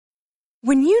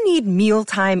When you need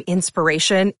mealtime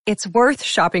inspiration, it's worth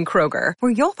shopping Kroger,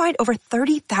 where you'll find over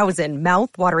 30,000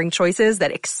 mouth-watering choices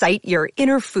that excite your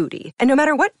inner foodie. And no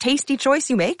matter what tasty choice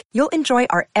you make, you'll enjoy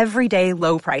our everyday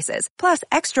low prices, plus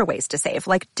extra ways to save,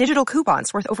 like digital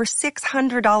coupons worth over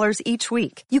 $600 each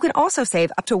week. You can also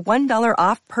save up to $1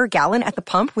 off per gallon at the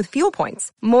pump with fuel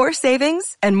points. More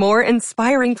savings and more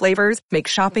inspiring flavors make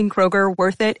shopping Kroger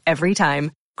worth it every time.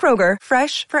 Kroger,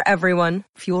 fresh for everyone.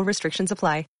 Fuel restrictions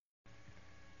apply.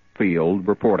 Field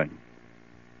reporting.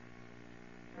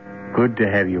 Good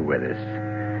to have you with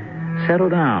us. Settle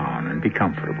down and be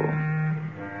comfortable.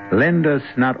 Lend us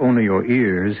not only your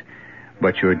ears,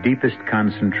 but your deepest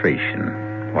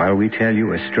concentration while we tell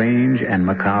you a strange and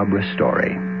macabre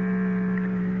story.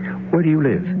 Where do you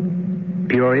live?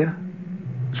 Peoria?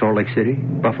 Salt Lake City?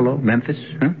 Buffalo? Memphis?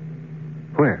 Huh?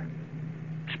 Where?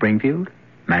 Springfield?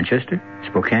 Manchester?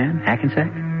 Spokane?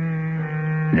 Hackensack?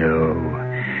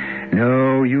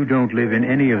 No, you don't live in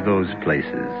any of those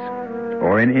places,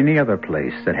 or in any other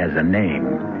place that has a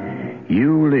name.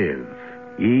 You live,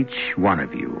 each one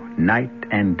of you, night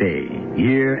and day,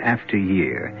 year after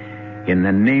year, in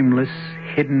the nameless,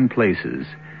 hidden places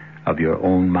of your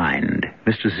own mind.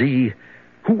 Mr. Z,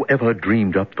 who ever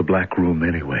dreamed up the Black Room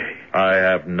anyway? I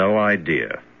have no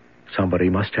idea. Somebody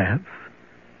must have.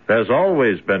 There's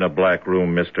always been a Black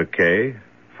Room, Mr. K,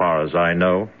 far as I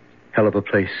know. Hell of a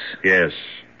place. Yes.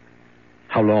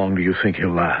 How long do you think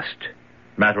he'll last?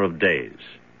 Matter of days.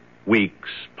 Weeks,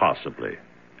 possibly.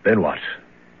 Then what?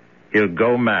 He'll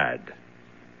go mad.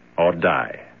 Or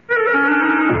die.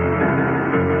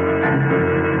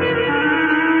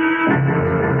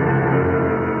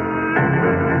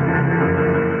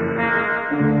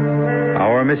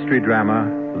 Our mystery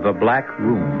drama, The Black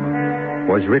Room,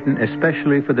 was written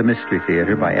especially for the Mystery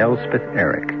Theater by Elspeth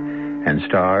Eric and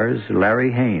stars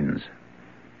Larry Haynes.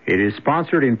 It is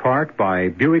sponsored in part by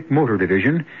Buick Motor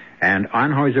Division and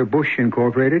Anheuser-Busch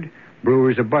Incorporated,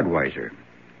 Brewers of Budweiser.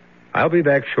 I'll be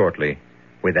back shortly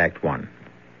with Act One.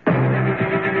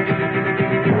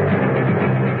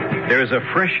 There is a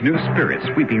fresh new spirit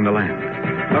sweeping the land.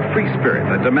 A free spirit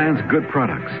that demands good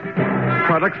products.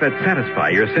 Products that satisfy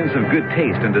your sense of good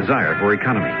taste and desire for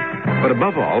economy. But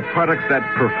above all, products that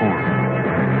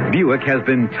perform. Buick has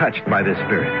been touched by this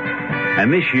spirit.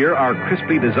 And this year, our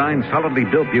crisply designed, solidly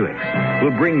built Buicks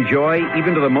will bring joy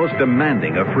even to the most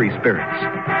demanding of free spirits.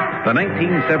 The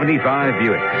 1975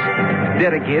 Buicks,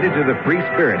 dedicated to the free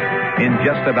spirit in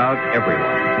just about everyone.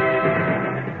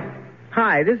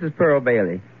 Hi, this is Pearl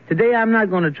Bailey. Today, I'm not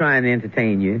going to try and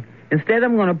entertain you. Instead,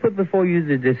 I'm going to put before you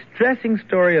the distressing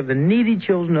story of the needy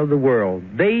children of the world.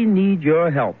 They need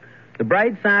your help. The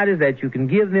bright side is that you can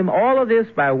give them all of this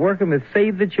by working with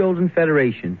Save the Children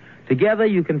Federation. Together,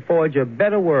 you can forge a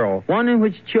better world, one in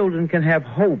which children can have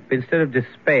hope instead of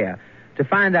despair. To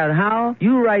find out how,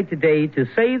 you write today to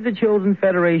Save the Children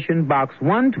Federation, Box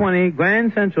 120,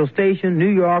 Grand Central Station, New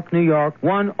York, New York,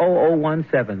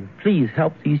 10017. Please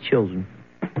help these children.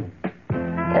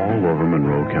 All over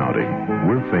Monroe County,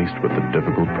 we're faced with the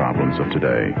difficult problems of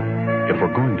today. If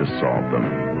we're going to solve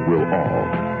them, we'll all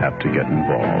have to get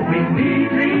involved. We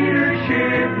need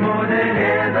leadership more than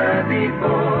ever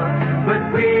before.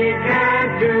 But we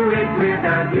can't do it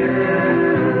without you.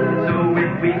 So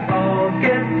if we all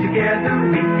get together,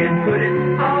 we can put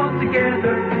it all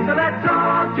together. So let's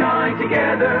all join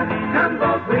together and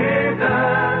vote with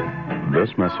us.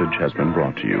 This message has been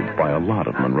brought to you by a lot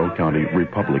of Monroe County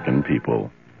Republican people.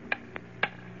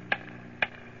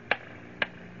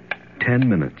 10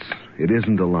 minutes. It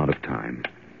isn't a lot of time,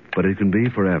 but it can be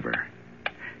forever.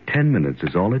 10 minutes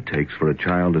is all it takes for a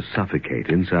child to suffocate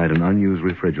inside an unused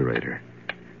refrigerator.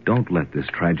 Don't let this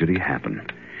tragedy happen.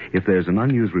 If there's an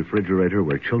unused refrigerator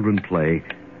where children play,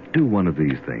 do one of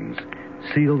these things.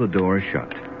 Seal the door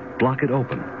shut, block it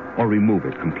open, or remove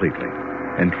it completely.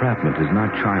 Entrapment is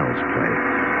not child's play,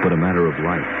 but a matter of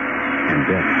life and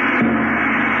death.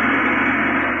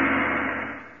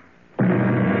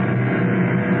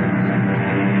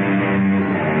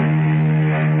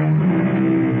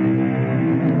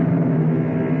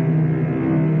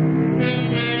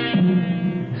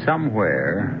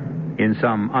 Somewhere, in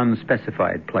some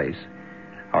unspecified place,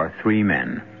 are three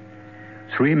men.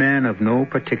 Three men of no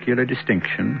particular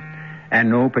distinction and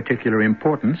no particular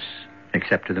importance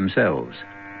except to themselves.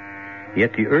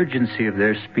 Yet the urgency of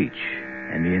their speech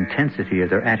and the intensity of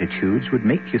their attitudes would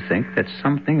make you think that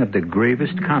something of the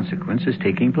gravest consequence is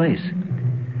taking place.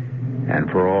 And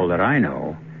for all that I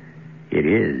know, it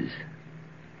is.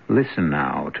 Listen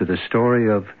now to the story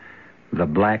of The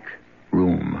Black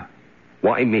Room.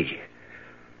 Why me?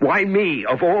 Why me?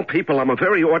 Of all people, I'm a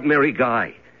very ordinary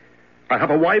guy. I have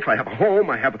a wife, I have a home,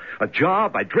 I have a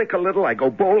job, I drink a little, I go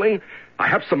bowling, I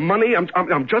have some money.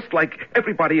 I'm just like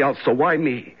everybody else, so why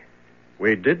me?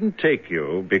 We didn't take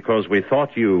you because we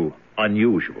thought you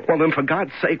unusual. Well, then, for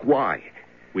God's sake, why?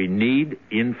 We need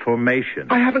information.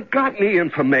 I haven't got any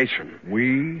information.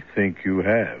 We think you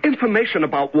have. Information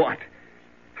about what?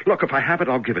 Look, if I have it,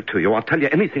 I'll give it to you. I'll tell you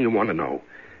anything you want to know.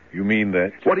 You mean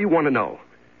that? What do you want to know?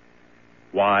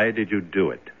 Why did you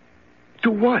do it? Do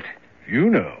what? You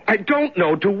know. I don't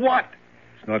know. Do what?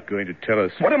 He's not going to tell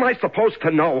us. What am I supposed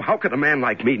to know? How could a man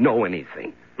like me know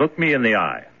anything? Look me in the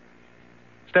eye.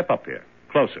 Step up here.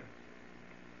 Closer.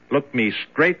 Look me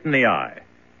straight in the eye.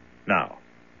 Now,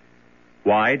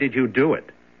 why did you do it?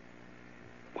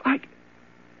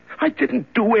 I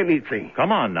didn't do anything.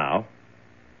 Come on now.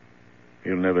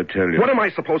 He'll never tell you. What am I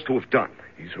supposed to have done?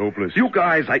 He's hopeless. You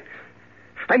guys, I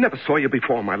never saw you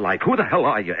before in my life. Who the hell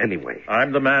are you, anyway?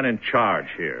 I'm the man in charge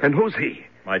here. And who's he?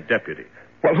 My deputy.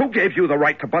 Well, who gave you the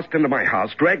right to bust into my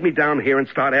house, drag me down here, and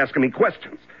start asking me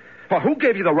questions? Well, who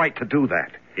gave you the right to do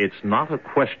that? It's not a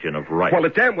question of right. Well,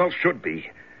 it damn well should be.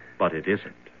 But it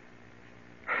isn't.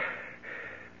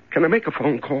 Can I make a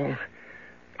phone call?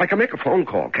 I can make a phone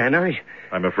call, can I?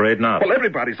 I'm afraid not. Well,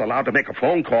 everybody's allowed to make a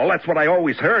phone call. That's what I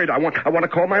always heard. I want to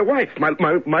call my wife,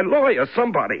 my lawyer,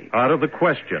 somebody. Out of the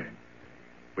question.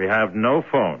 We have no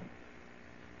phone.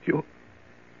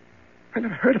 I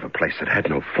never heard of a place that had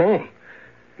no phone.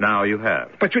 Now you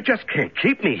have. But you just can't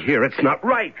keep me here. It's not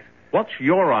right. What's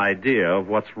your idea of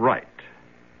what's right?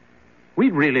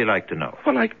 We'd really like to know.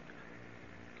 Well,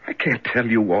 I can't tell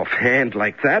you offhand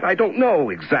like that. I don't know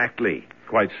exactly.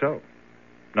 Quite so.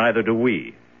 Neither do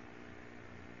we.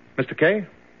 Mr. Kay,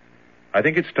 I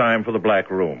think it's time for the Black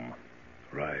Room.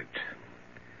 Right.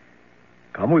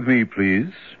 Come with me,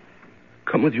 please.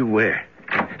 Come with you where?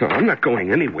 No, I'm not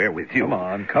going anywhere with you. Come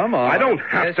on. I don't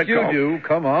have to go. Yes, you do.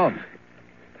 Come on.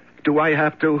 Do I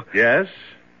have to? Yes,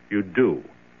 you do.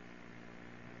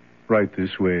 Right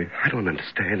this way. I don't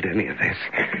understand any of this.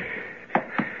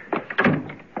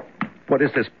 What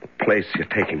is this place you're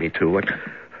taking me to?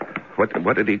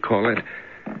 What did he call it?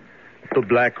 The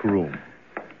Black Room.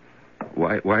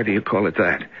 Why do you call it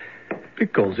that?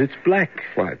 Because it's black.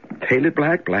 What? Painted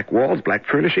black? Black walls? Black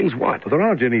furnishings? What? There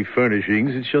aren't any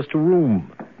furnishings. It's just a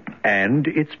room. And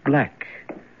it's black.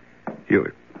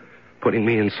 You're putting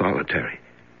me in solitary.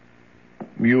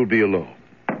 You'll be alone.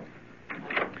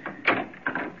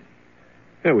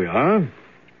 There we are.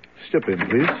 Step in,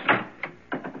 please.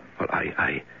 Well,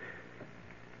 I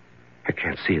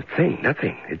can't see a thing.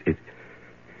 Nothing.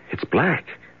 It's black.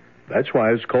 That's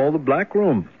why it's called the Black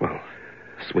Room. Well,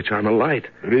 switch on a light.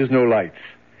 There is no light.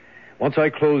 Once I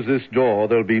close this door,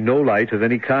 there'll be no light of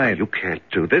any kind. You can't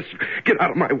do this. Get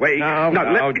out of my way. Now,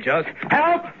 let me... just...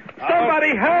 Help!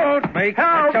 Somebody help! Don't make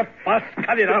help! such a fuss.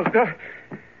 Cut it out.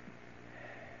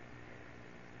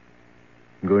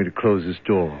 I'm going to close this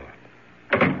door.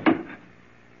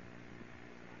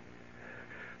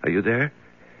 Are you there?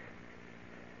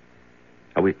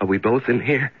 Are we both in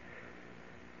here?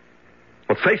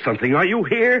 Well, say something. Are you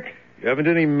here? You haven't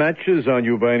any matches on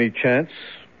you by any chance?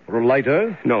 Or a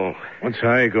lighter? No. Once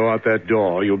I go out that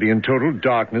door, you'll be in total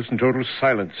darkness and total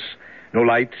silence. No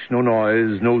light, no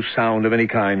noise, no sound of any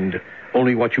kind.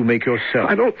 Only what you make yourself.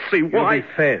 I don't see why. You'll be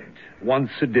fed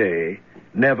once a day,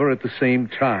 never at the same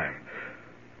time.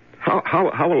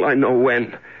 How will I know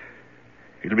when?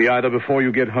 It'll be either before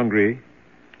you get hungry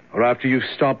or after you've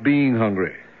stopped being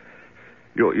hungry.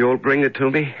 You'll bring it to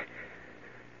me?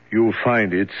 You'll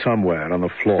find it somewhere on the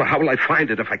floor. Well, how will I find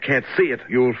it if I can't see it?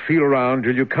 You'll feel around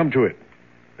till you come to it.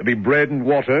 There'll be bread and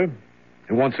water,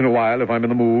 and once in a while, if I'm in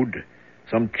the mood,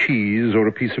 some cheese or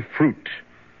a piece of fruit.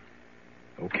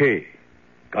 Okay.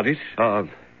 Got it?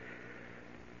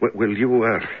 Will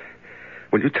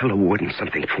you tell the warden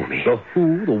something for me? The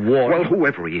who? The warden? Well,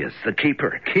 whoever he is, the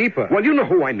keeper. Keeper? Well, you know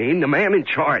who I mean, the man in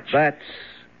charge. That's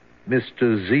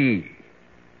Mr. Z.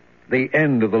 The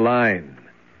end of the line.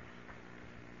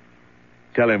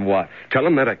 Tell him what? Tell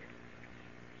him that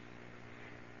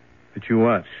That you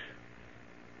what?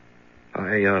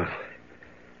 I've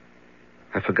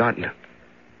forgotten.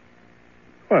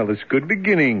 Well, that's a good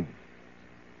beginning.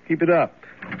 Keep it up.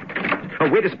 Oh,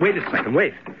 wait a second,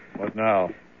 wait. What now?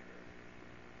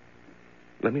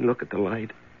 Let me look at the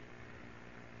light.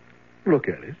 Look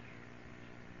at it.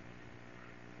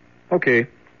 Okay.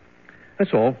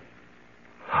 That's all.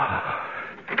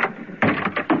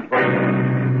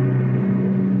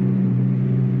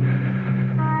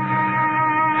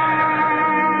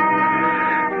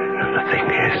 The thing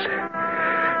is,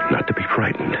 not to be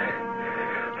frightened.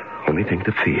 Only thing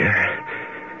to fear.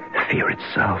 Fear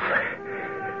itself.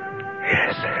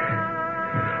 Yes.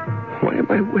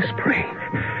 am I whispering?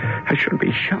 I should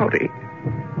be shouting.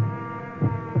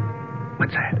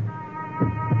 What's that?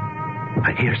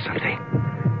 I hear something.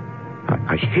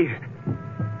 I hear...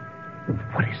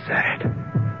 What is that?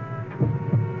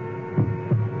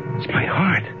 It's my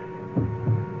heart.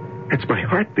 It's my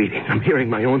heart beating. I'm hearing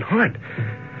my own heart.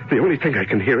 The only thing I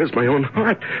can hear is my own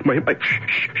heart. My...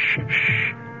 Shh.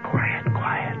 Quiet.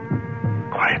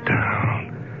 Quiet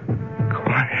down.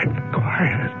 Quiet.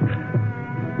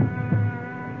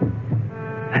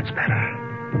 That's better.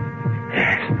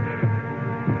 Yes.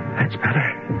 That's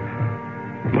better.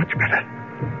 Much better.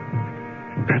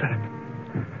 Better.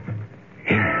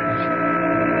 Yes.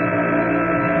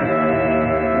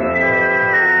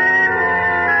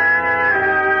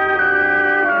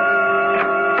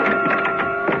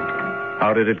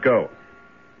 How did it go?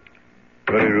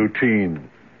 Very routine.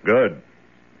 Good.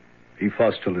 He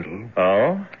fussed a little.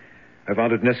 Oh? I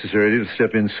found it necessary to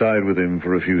step inside with him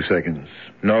for a few seconds.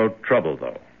 No trouble,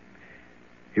 though.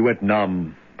 He went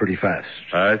numb pretty fast.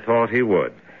 I thought he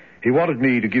would. He wanted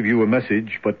me to give you a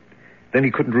message, but then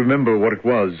he couldn't remember what it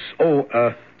was.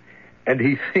 And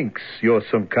he thinks you're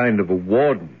some kind of a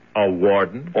warden. A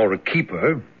warden? Or a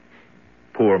keeper.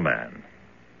 Poor man.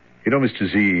 You know, Mr.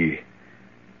 Z,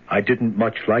 I didn't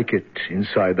much like it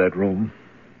inside that room.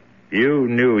 You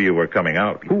knew you were coming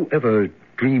out. Who ever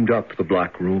dreamed up the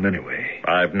Black Room anyway?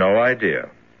 I've no idea.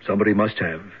 Somebody must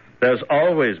have. There's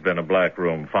always been a Black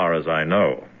Room, far as I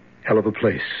know. Hell of a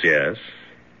place. Yes.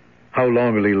 How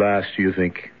long will he last, do you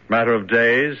think? Matter of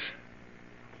days.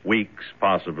 Weeks,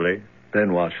 possibly.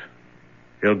 Then what?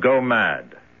 He'll go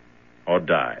mad. Or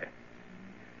die.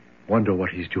 Wonder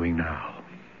what he's doing now.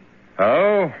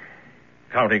 Oh,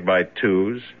 counting by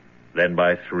twos, then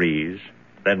by threes,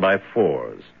 then by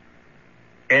fours.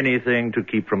 Anything to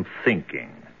keep from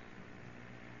thinking.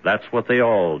 That's what they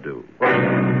all do.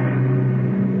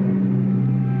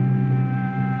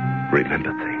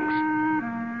 Remember things.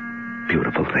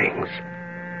 Beautiful things.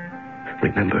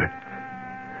 Remember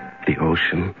the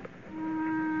ocean,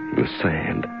 the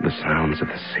sand, the sounds of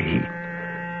the sea,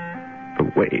 the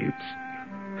waves,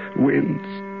 winds,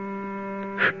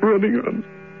 running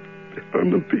on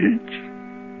the beach.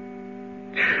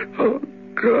 Oh,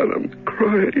 God, I'm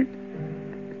crying.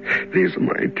 These are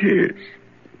my tears.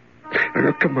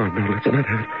 Oh, come on, now, let's not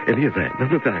have any of that.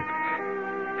 None of that.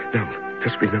 No,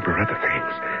 just remember other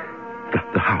things.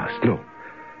 The house. No,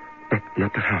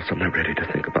 not the house. I'm not ready to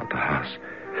think about the house.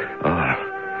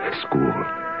 School.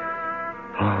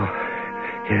 Oh,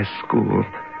 yes, school.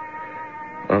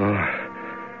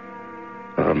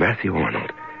 Matthew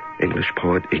Arnold, English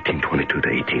poet, 1822 to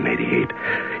 1888.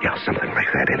 Yeah, something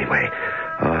like that anyway.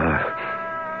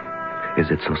 Is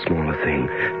it so small a thing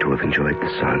to have enjoyed the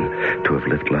sun, to have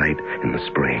lived light in the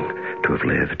spring, to have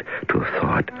lived, to have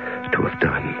thought, to have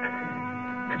done?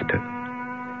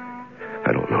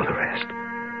 I don't know the rest.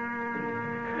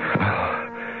 Oh,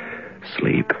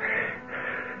 sleep.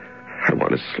 I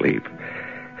want to sleep.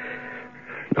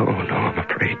 No, I'm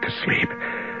afraid to sleep.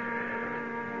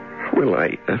 Will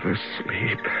I ever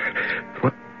sleep?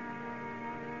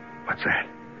 What's that?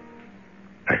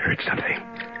 I heard something.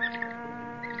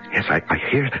 Yes, I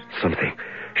hear something.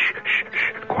 Shh.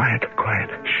 Quiet.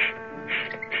 Shh.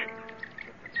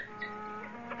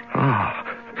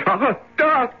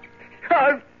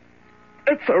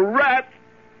 It's a rat.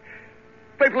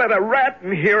 They've let a rat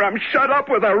in here. I'm shut up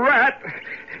with a rat.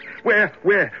 Where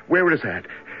is that?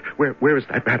 Where is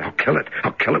that rat? I'll kill it.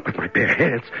 I'll kill it with my bare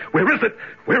hands. Where is it?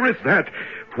 Where is that?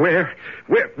 Where?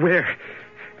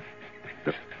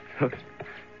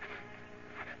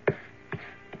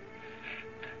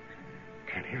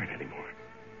 Can't hear it anymore.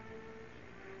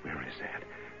 Where is that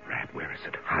rat? Where is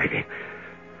it hiding?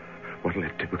 What'll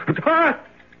it do?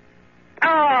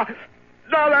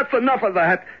 No, that's enough of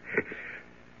that.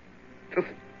 Just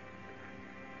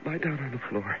lie down on the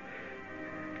floor.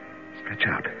 Stretch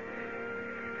out.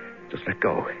 Just let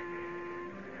go.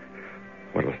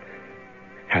 What'll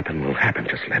happen will happen.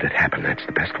 Just let it happen. That's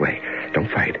the best way. Don't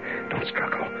fight. Don't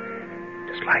struggle.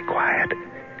 Just lie quiet.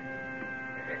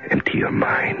 Empty your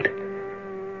mind.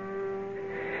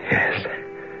 Yes.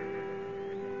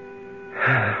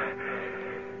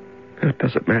 It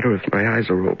doesn't matter if my eyes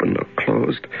are open or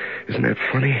closed. Isn't that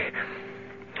funny?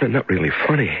 They're not really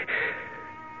funny.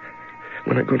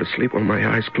 When I go to sleep, will my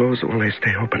eyes close or will they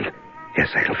stay open?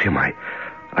 Yes, I can feel my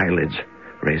eyelids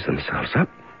raise themselves up.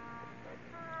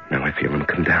 Now I feel them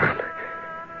come down.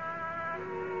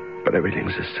 But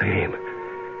everything's the same.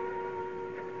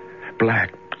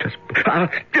 Black, just...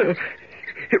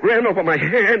 It ran over my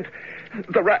hand.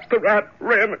 The rat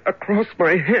ran across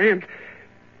my hand.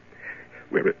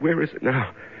 Where is it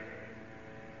now?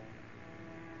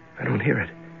 I don't hear it.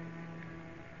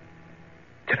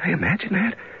 Did I imagine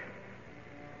that?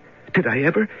 Did I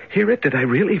ever hear it? Did I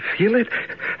really feel it?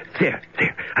 There.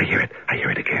 I hear it. I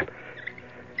hear it again.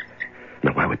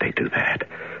 Now, why would they do that?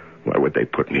 Why would they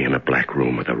put me in a black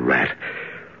room with a rat?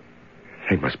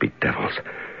 They must be devils.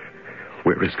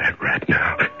 Where is that rat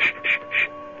now? Shh.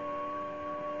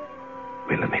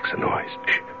 Willa makes a noise.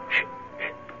 Shh.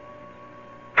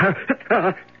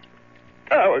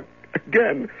 Oh,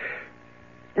 again.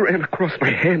 Ran across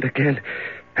my hand again.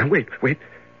 Now, wait.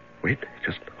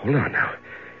 Just hold on now.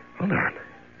 Hold on.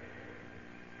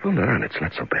 It's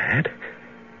not so bad.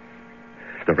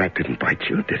 The rat didn't bite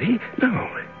you, did he? No,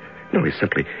 he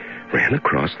simply ran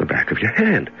across the back of your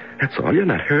hand. That's all. You're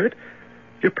not hurt.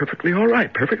 You're perfectly all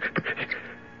right. Perfect.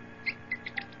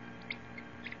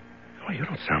 Oh, you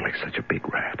don't sound like such a big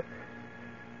rat.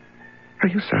 Oh,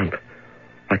 you sound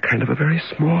like kind of a very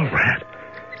small rat.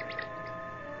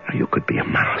 Oh, you could be a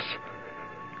mouse.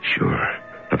 Sure,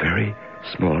 a very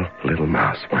small little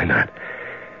mouse. Why not?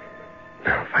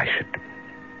 Now, if I should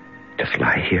just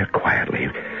lie here quietly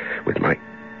with my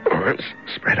arms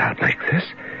spread out like this,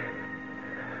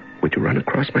 would you run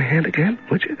across my hand again?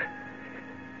 Would you?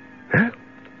 Huh?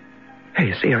 Hey,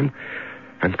 you see, I'm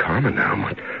calmer now,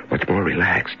 much more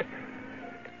relaxed.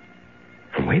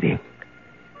 I'm waiting.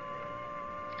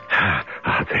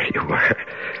 Ah, there you are.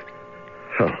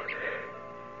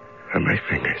 Oh, my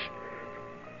fingers.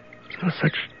 Oh,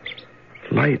 such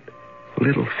light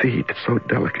little feet, so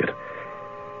delicate.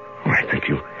 Oh, I think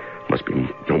you must be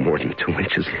no more than 2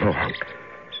 inches long.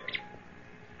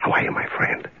 How are you, my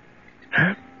friend?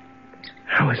 Huh?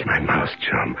 How is my mouse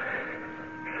chum?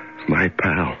 My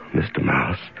pal, Mr.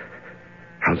 Mouse.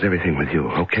 How's everything with you?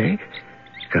 Okay?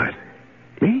 Good.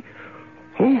 Me?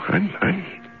 Oh, I'm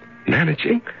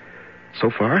managing.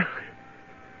 So far,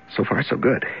 so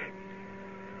good.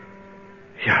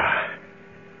 Yeah.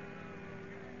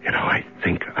 You know, I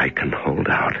think I can hold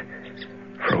out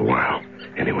for a while.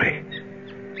 Anyway,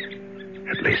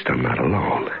 at least I'm not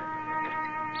alone.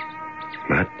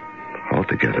 Not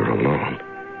altogether alone.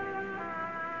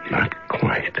 Not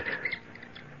quite.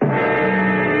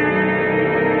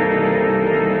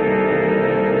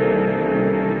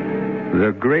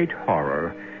 The great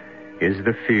horror is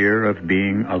the fear of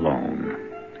being alone.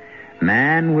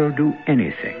 Man will do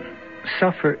anything,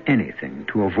 suffer anything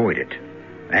to avoid it,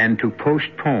 and to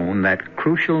postpone that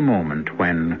crucial moment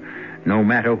when, no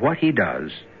matter what he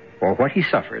does or what he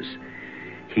suffers,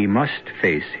 he must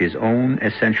face his own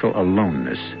essential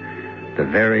aloneness, the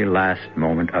very last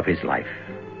moment of his life.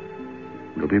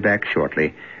 We'll be back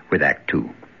shortly with Act 2.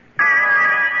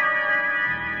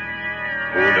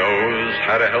 Who knows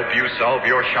how to help you solve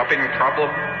your shopping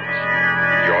problems?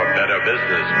 Your Better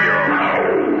Business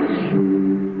Bureau.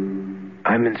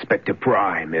 I'm Inspector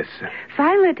Pry, Miss.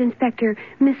 Violet, Inspector.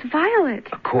 Miss Violet.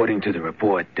 According to the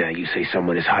report, you say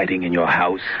someone is hiding in your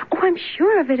house? Oh, I'm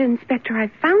sure of it, Inspector.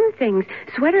 I've found things.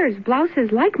 Sweaters,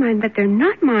 blouses like mine, but they're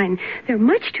not mine. They're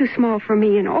much too small for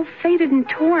me and all faded and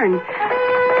torn.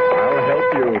 I'll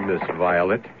help you, Miss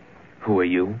Violet. Who are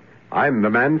you? I'm the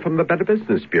man from the Better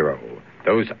Business Bureau.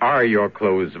 Those are your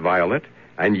clothes, Violet,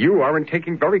 and you aren't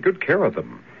taking very good care of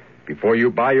them. Before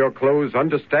you buy your clothes,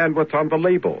 understand what's on the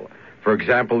label. For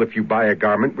example, if you buy a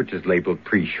garment which is labeled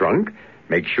pre-shrunk,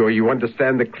 make sure you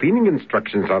understand the cleaning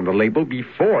instructions on the label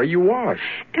before you wash.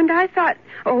 And I thought,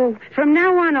 from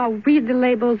now on I'll read the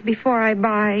labels before I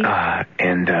buy.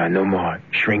 And no more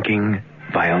shrinking,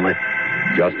 Violet?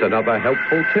 Just another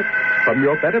helpful tip from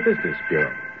your Better Business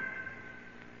Bureau.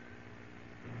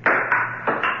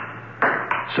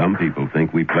 Some people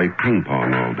think we play ping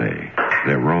pong all day.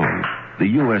 They're wrong. The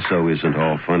USO isn't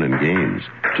all fun and games.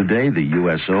 Today, the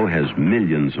USO has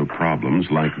millions of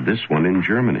problems like this one in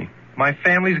Germany. My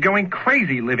family's going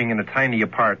crazy living in a tiny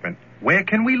apartment. Where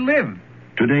can we live?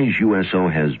 Today's USO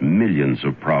has millions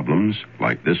of problems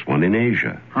like this one in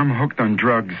Asia. I'm hooked on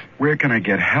drugs. Where can I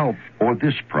get help? Or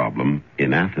this problem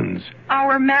in Athens.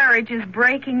 Our marriage is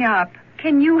breaking up.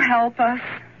 Can you help us?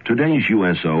 Today's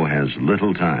USO has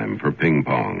little time for ping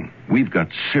pong. We've got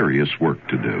serious work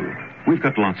to do. We've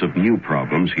got lots of new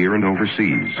problems here and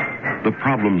overseas. The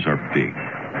problems are big.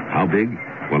 How big?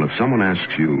 Well, if someone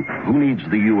asks you, who needs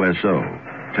the USO?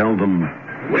 Tell them,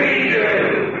 we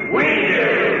do! We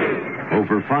do!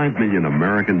 Over 5 million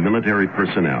American military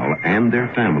personnel and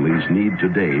their families need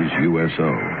today's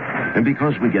USO. And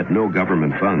because we get no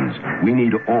government funds, we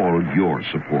need all your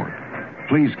support.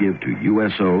 Please give to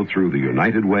USO through the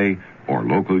United Way or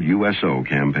local USO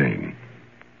campaign.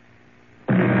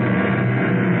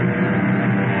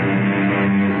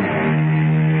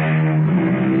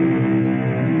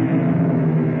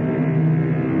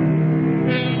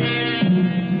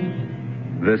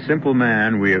 The simple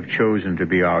man we have chosen to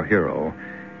be our hero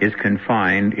is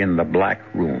confined in the Black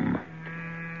Room,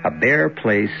 a bare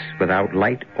place without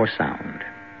light or sound.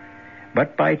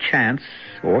 But by chance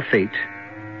or fate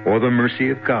or the mercy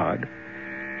of God,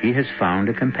 he has found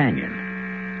a companion,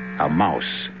 a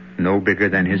mouse no bigger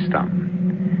than his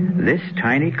thumb. This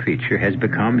tiny creature has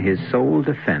become his sole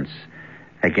defense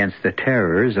against the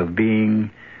terrors of being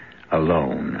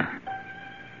alone.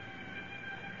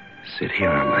 Sit here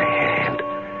on my hand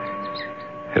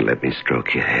and let me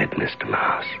stroke your head, Mr.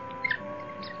 Mouse.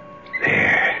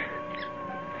 There.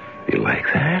 You like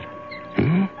that?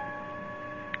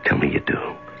 Tell me you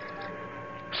do.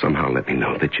 Somehow let me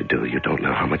know that you do. You don't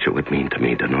know how much it would mean to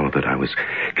me to know that I was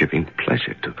giving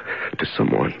pleasure to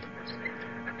someone.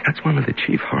 That's one of the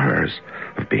chief horrors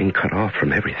of being cut off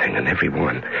from everything and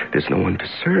everyone. There's no one to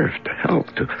serve, to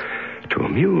help, to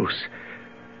amuse.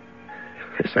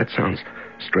 Yes, that sounds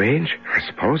strange, I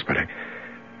suppose, but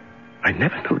I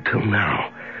never knew till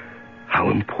now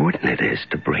how important it is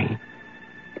to bring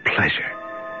pleasure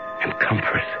and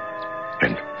comfort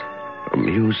and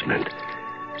amusement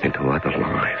into other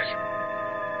lives.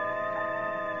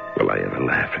 Will I ever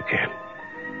laugh again?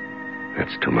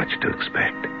 That's too much to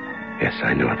expect. Yes,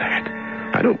 I know that.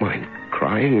 I don't mind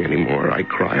crying anymore. I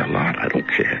cry a lot. I don't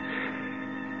care.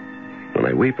 When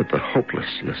I weep at the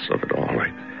hopelessness of it all,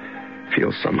 I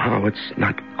feel somehow it's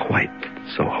not quite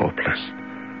so hopeless.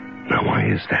 Now, why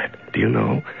is that? Do you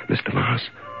know, Mr. Mouse?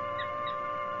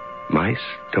 Mice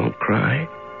don't cry?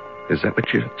 Is that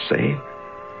what you're saying?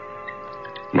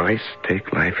 Mice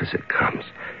take life as it comes.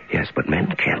 Yes, but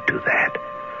men can't do that.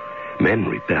 Men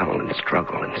rebel and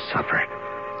struggle and suffer.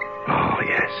 Oh,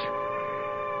 yes.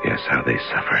 Yes, how they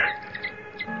suffer.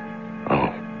 Oh,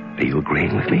 are you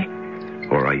agreeing with me?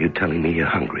 Or are you telling me you're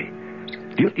hungry?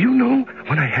 You know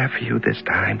what I have for you this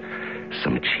time?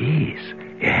 Some cheese.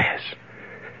 Yes.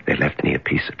 They left me a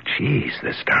piece of cheese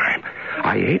this time.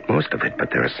 I ate most of it, but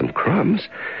there are some crumbs.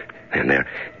 And they're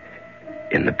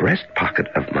in the breast pocket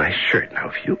of my shirt. Now,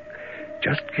 if you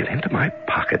just get into my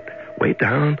pocket, way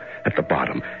down at the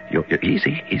bottom. You're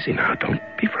easy now. Don't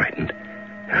be frightened.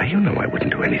 Now, you know I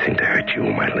wouldn't do anything to hurt you,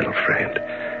 my little friend.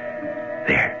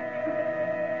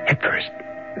 There. Head first.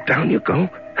 Down you go.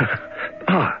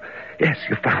 Ah, yes,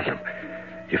 you found them.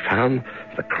 You found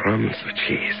the crumbs of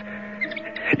cheese.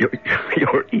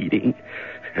 You're eating,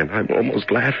 and I'm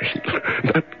almost laughing.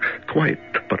 Not quite,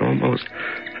 but almost.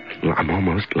 I'm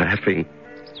almost laughing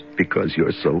because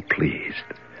you're so pleased.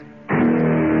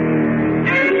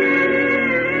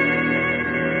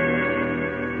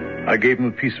 I gave him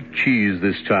a piece of cheese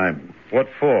this time. What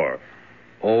for?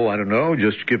 Oh, I don't know.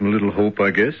 Just to give him a little hope,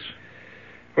 I guess.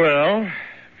 Well,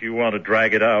 if you want to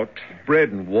drag it out. Bread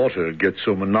and water get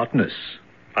so monotonous.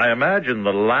 I imagine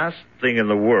the last thing in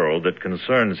the world that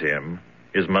concerns him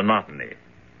is monotony.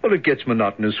 Well, it gets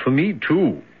monotonous for me,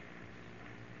 too.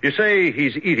 You say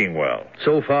he's eating well.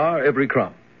 So far, every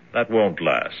crumb. That won't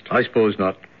last. I suppose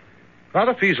not. Not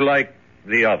if he's like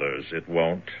the others, it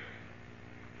won't.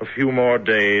 A few more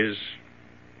days,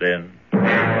 then.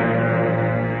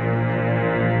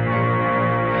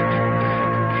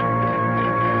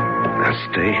 Now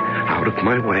stay out of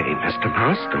my way, Mr.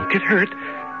 Mouse. Don't get hurt.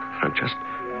 I'm just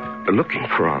looking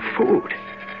for our food.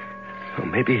 Well,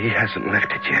 maybe he hasn't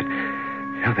left it yet.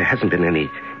 There hasn't been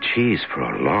any cheese for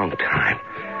a long time.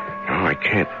 No, I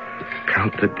can't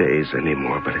count the days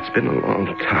anymore, but it's been a long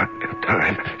time.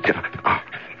 Oh,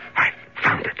 I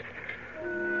found it.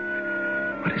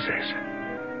 What is this?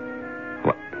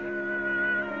 What?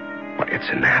 Well, it's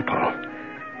an apple.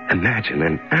 Imagine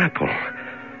an apple.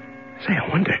 Say, I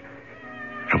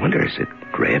wonder, is it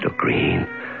red or green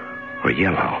or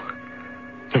yellow?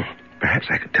 Perhaps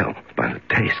I could tell by the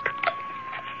taste.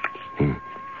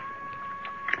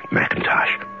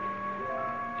 Macintosh.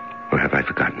 Or have I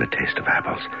forgotten the taste of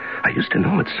apples? I used to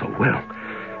know it so well.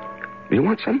 You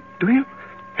want some, do you?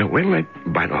 Now, wait till I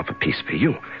bite off a piece for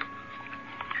you.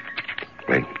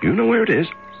 Wait, you know where it is.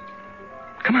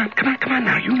 Come on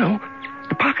now, you know.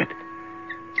 The pocket.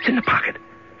 It's in the pocket.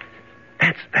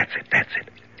 That's it.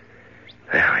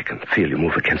 Now I can feel you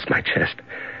move against my chest.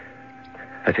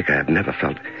 I think I have never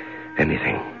felt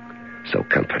anything so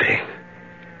comforting.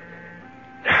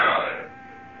 Now,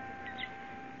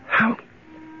 how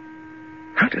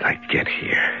did I get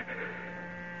here?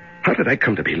 How did I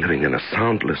come to be living in a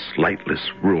soundless, lightless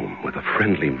room with a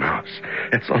friendly mouse?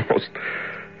 It's almost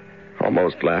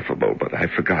laughable, but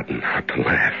I've forgotten how to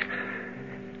laugh.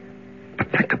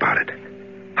 But think about it.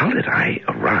 How did I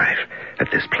arrive at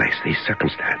this place, these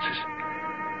circumstances?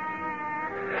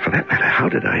 For that matter, how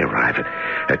did I arrive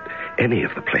at any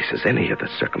of the places, any of the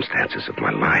circumstances of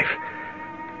my life?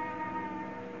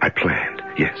 I planned,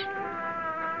 yes.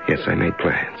 Yes, I made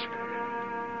plans.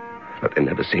 But they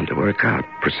never seemed to work out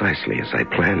precisely as I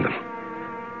planned them.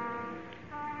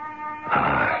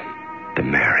 The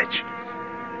marriage.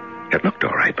 It looked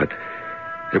all right, but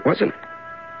it wasn't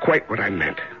quite what I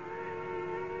meant.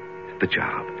 The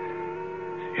job.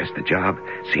 Yes, the job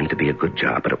seemed to be a good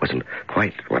job, but it wasn't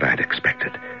quite what I'd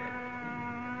expected.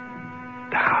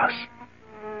 The house.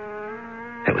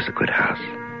 It was a good house.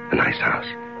 A nice house.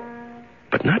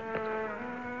 But not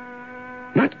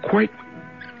quite...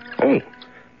 Oh,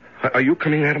 are you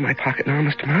coming out of my pocket now,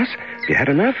 Mr. Mouse? Have you had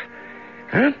enough?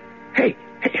 Huh?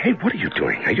 Hey, what are you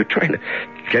doing? Are you trying to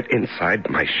get inside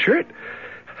my shirt?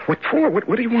 What for? What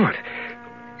do you want?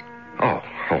 Oh,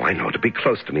 I know. To be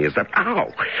close to me is that...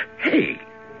 Ow! Hey,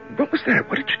 what was that?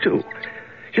 What did you do?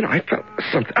 You know, I felt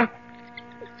something... Oh,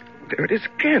 there it is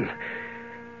again.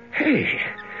 Hey,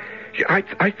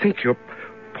 I think you're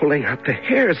pulling out the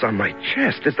hairs on my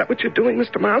chest. Is that what you're doing,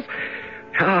 Mr. Mouse?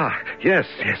 Ah, yes,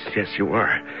 you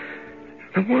are.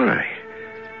 Now, why?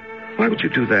 Why would you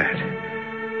do that?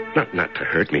 Not to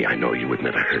hurt me. I know you would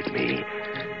never hurt me.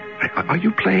 Are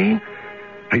you playing?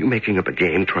 Are you making up a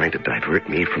game trying to divert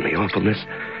me from the awfulness?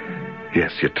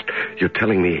 Yes, you're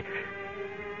telling me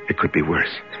it could be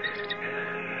worse.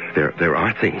 There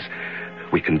are things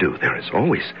we can do. There is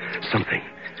always something.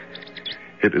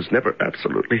 It is never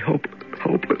absolutely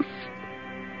hopeless.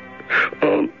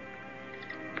 Oh,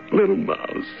 little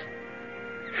mouse,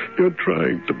 you're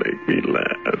trying to make me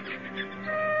laugh.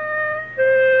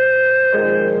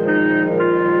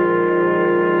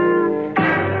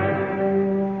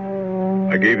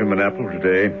 I gave him an apple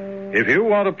today. If you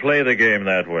want to play the game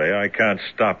that way, I can't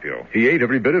stop you. He ate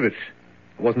every bit of it.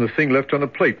 There wasn't a thing left on the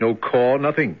plate. No core,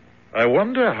 nothing. I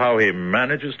wonder how he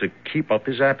manages to keep up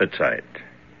his appetite.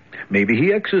 Maybe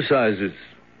he exercises.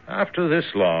 After this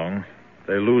long,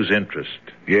 they lose interest.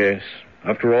 Yes.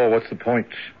 After all, what's the point?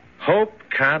 Hope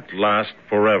can't last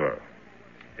forever.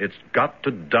 It's got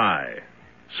to die,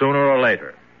 sooner or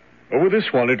later. Well, with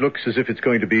this one, it looks as if it's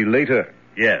going to be later.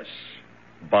 Yes,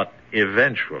 but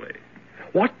eventually.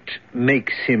 What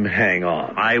makes him hang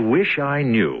on? I wish I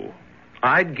knew.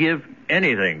 I'd give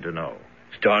anything to know.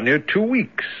 It's darn near 2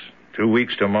 weeks. 2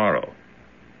 weeks tomorrow.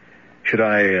 Should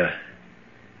I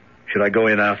go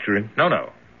in after him? No.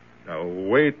 Now,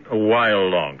 wait a while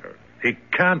longer. He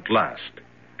can't last.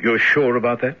 You're sure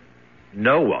about that?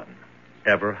 No one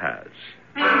ever has.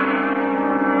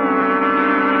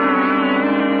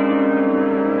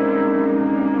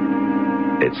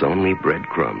 It's only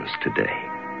breadcrumbs today.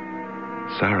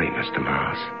 Sorry, Mr.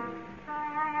 Mouse.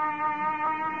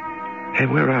 Hey,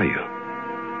 where are you?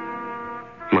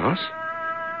 Mouse?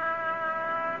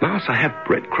 Mouse, I have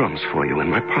breadcrumbs for you in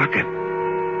my pocket.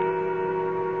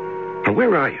 Now,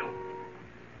 where are you?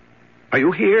 Are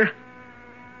you here?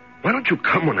 Why don't you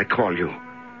come when I call you?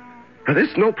 Now,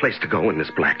 there's no place to go in this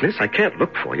blackness. I can't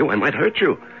look for you. I might hurt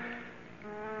you.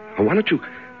 Now, why don't you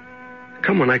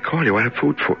come when I call you? I have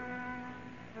food for...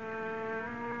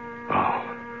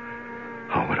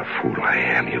 Oh, what a fool I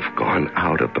am. You've gone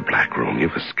out of the black room.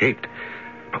 You've escaped.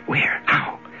 But where?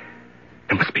 How?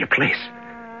 There must be a place.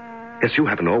 Yes, you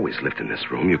haven't always lived in this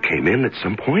room. You came in at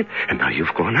some point, and now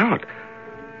you've gone out.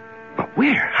 But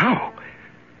where? How?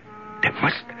 There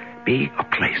must be a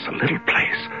place, a little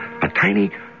place, a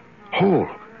tiny hole.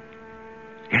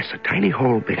 Yes, a tiny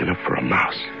hole big enough for a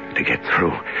mouse to get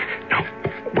through. Now,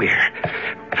 where?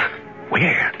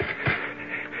 Where?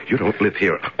 You don't live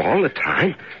here all the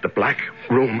time. The black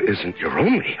room isn't your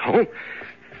only home.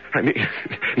 I mean,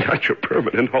 not your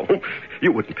permanent home.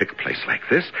 You wouldn't pick a place like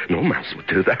this. No mouse would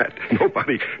do that.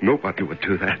 Nobody would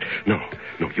do that. No,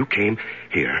 you came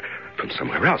here from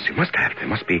somewhere else. You must have. There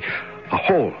must be a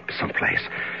hole someplace.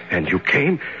 And you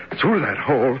came through that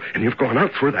hole, and you've gone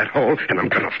out through that hole, and I'm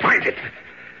going to find it.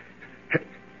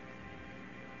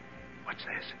 What's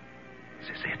this? Is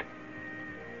this it?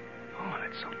 Oh,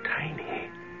 that's so tiny.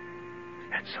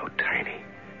 That's so tiny.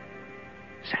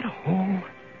 Is that a hole?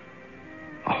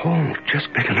 A hole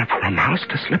just big enough for a mouse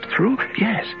to slip through?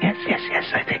 Yes,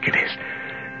 I think it is.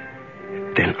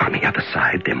 Then on the other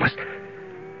side, there must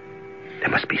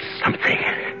be something.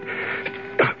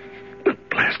 The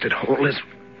blasted hole is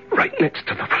right next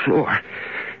to the floor.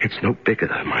 It's no bigger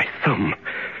than my thumb.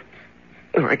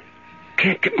 Oh, I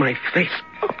can't get my face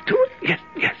up to it.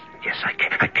 Yes, I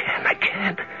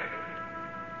can.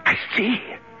 I see.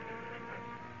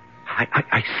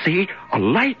 I see a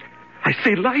light. I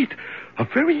see light. A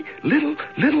very little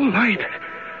light.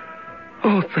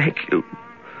 Oh, thank you.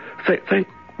 Thank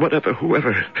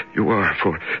whoever you are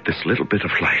for this little bit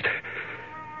of light.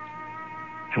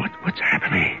 What's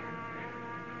happening?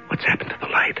 What's happened to the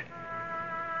light?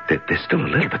 There's still a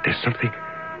little, but there's something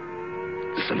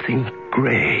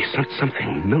gray,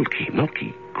 something milky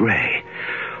gray.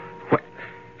 What?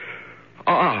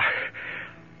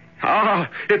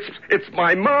 It's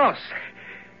my mouse.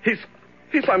 He's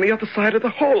on the other side of the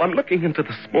hole. I'm looking into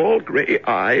the small gray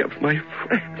eye of my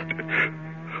friend.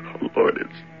 Oh, Lord,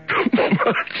 it's too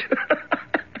much.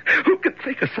 Who could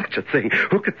think of such a thing?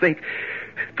 Who could think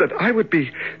that I would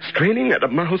be straining at a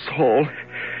mouse hole,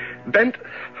 bent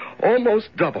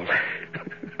almost double,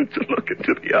 to look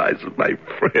into the eyes of my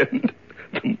friend,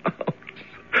 the mouse?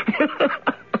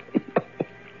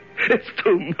 It's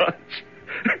too much.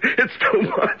 It's too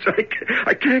much.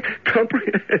 I can't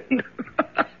comprehend.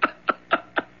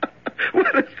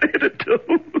 What is there to do?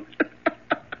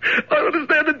 What is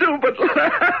there to do but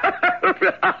laugh?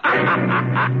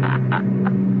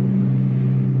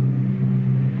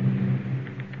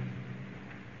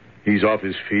 He's off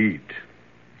his feet.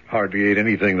 Hardly ate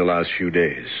anything the last few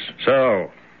days.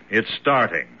 So, it's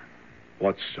starting.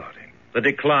 What's starting? The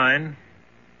decline.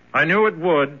 I knew it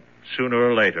would, sooner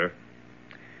or later.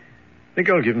 I think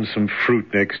I'll give him some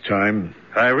fruit next time.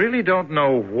 I really don't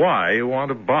know why you want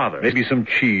to bother. Maybe some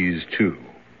cheese, too.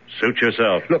 Suit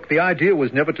yourself. Look, the idea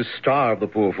was never to starve the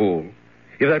poor fool.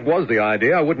 If that was the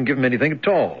idea, I wouldn't give him anything at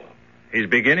all. He's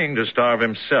beginning to starve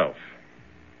himself.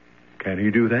 Can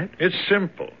he do that? It's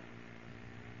simple.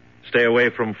 Stay away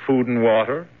from food and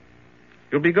water.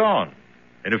 You'll be gone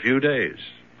in a few days.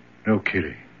 No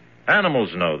kidding.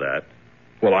 Animals know that.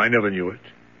 Well, I never knew it.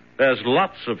 There's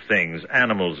lots of things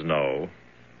animals know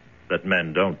that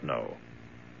men don't know.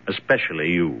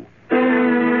 Especially you. If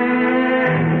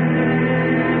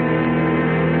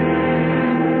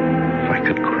I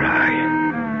could cry.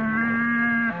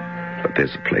 But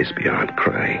there's a place beyond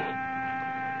crying.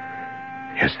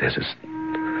 Yes, there's a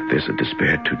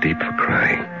despair too deep for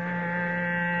crying.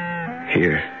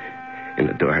 Here, in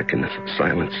the dark and the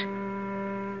silence,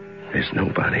 there's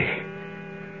nobody.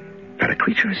 Not a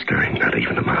creature is stirring, not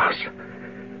even a mouse.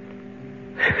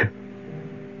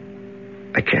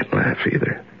 I can't laugh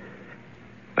either.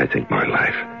 I think my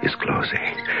life is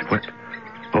closing. What?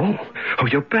 Oh,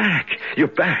 you're back. You're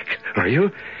back, are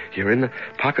you? You're in the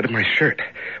pocket of my shirt.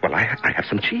 Well, I have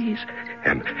some cheese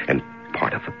and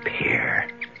part of a pear.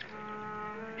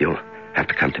 You'll have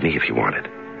to come to me if you want it.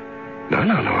 No,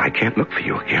 I can't look for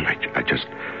you again. I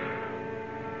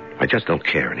just don't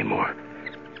care anymore.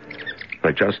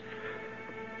 I just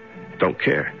don't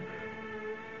care.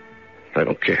 I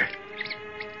don't care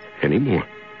anymore.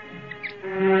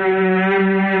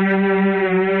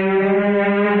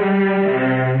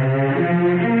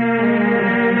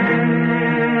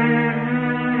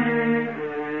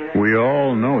 We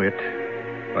all know it,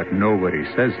 but nobody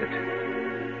says it.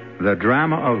 The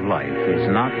drama of life is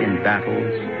not in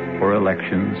battles or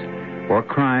elections or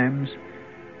crimes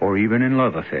or even in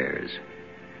love affairs.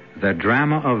 The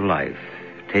drama of life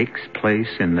takes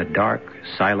place in the dark,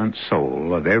 silent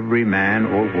soul of every man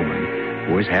or woman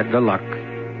who has had the luck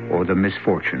or the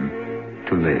misfortune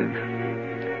to live.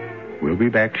 We'll be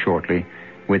back shortly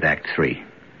with Act 3.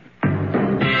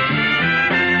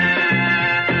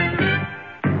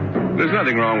 There's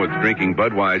nothing wrong with drinking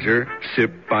Budweiser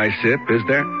sip by sip, is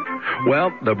there?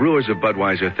 Well, the brewers of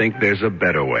Budweiser think there's a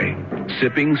better way.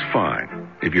 Sipping's fine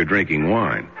if you're drinking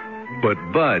wine. But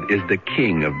Bud is the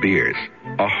king of beers,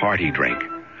 a hearty drink.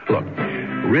 Look,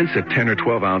 rinse a 10 or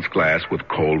 12 ounce glass with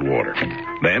cold water.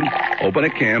 Then open a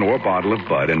can or bottle of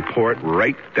Bud and pour it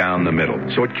right down the middle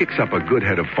so it kicks up a good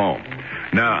head of foam.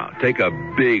 Now, take a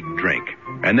big drink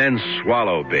and then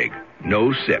swallow big.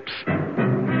 No sips.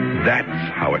 That's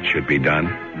how it should be done.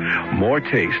 More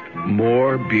taste,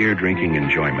 more beer drinking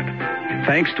enjoyment.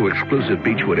 Thanks to exclusive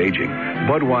Beechwood aging,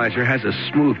 Budweiser has a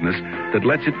smoothness that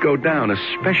lets it go down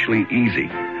especially easy.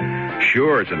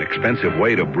 Sure, it's an expensive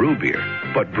way to brew beer,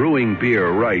 but brewing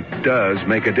beer right does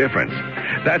make a difference.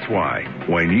 That's why,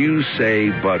 when you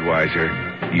say Budweiser,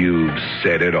 you've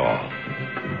said it all.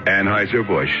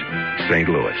 Anheuser-Busch, St.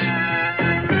 Louis.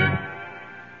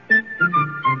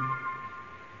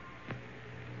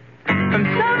 From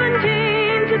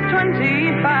 17 to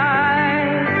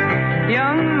 25,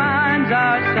 young minds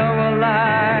are so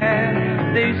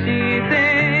alive. They see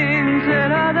things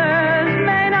that others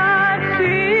may not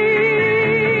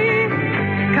see.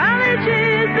 College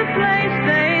is the place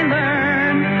they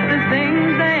learn the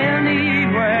things they'll need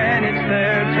when it's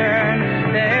their turn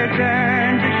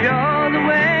to show the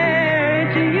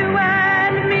way to you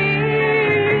and me.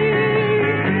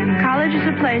 College is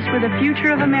a place where the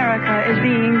future of America is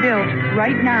being built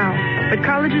right now. But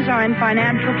colleges are in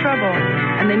financial trouble,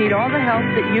 and they need all the help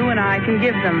that you and I can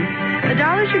give them. The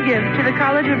dollars you give to the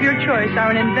college of your choice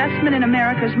are an investment in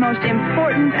America's most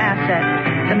important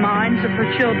asset, the minds of her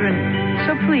children.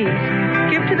 So please,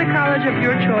 give to the college of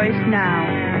your choice now.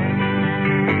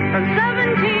 From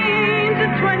 17 to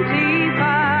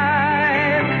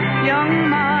 25, young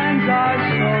minds are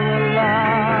so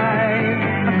alive.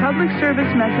 A public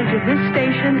service message of this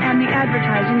station and the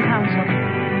Advertising Council.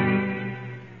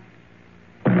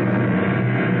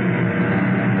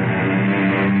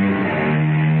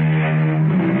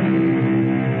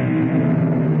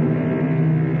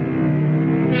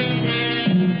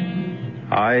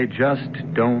 I just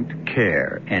don't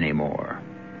care anymore.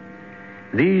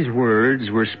 These words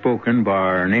were spoken by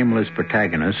our nameless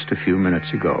protagonist a few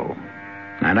minutes ago,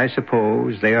 and I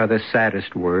suppose they are the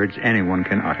saddest words anyone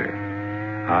can utter.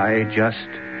 I just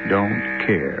don't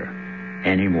care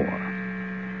anymore.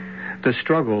 The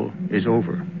struggle is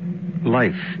over.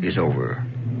 Life is over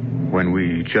when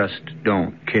we just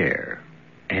don't care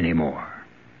anymore.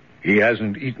 He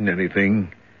hasn't eaten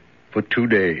anything for 2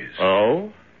 days.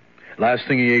 Oh? Last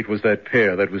thing he ate was that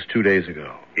pear. That was 2 days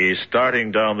ago. He's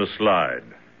starting down the slide.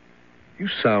 You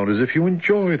sound as if you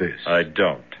enjoy this. I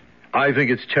don't. I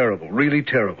think it's terrible, really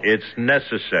terrible. It's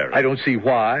necessary. I don't see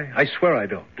why. I swear I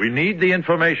don't. We need the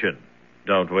information,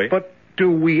 don't we? But do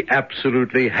we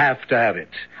absolutely have to have it?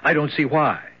 I don't see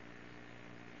why.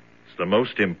 It's the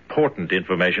most important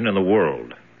information in the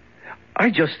world. I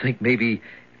just think maybe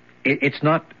it's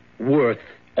not worth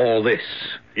all this.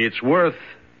 It's worth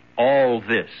all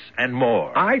this and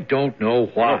more. I don't know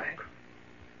why. Look,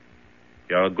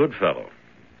 you're a good fellow.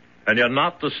 And you're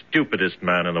not the stupidest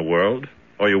man in the world,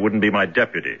 or you wouldn't be my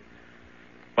deputy.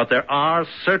 But there are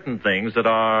certain things that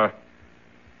are,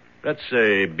 let's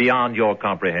say, beyond your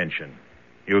comprehension.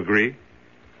 You agree?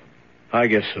 I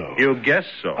guess so. You guess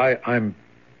so? I'm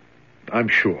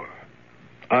sure.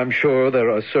 I'm sure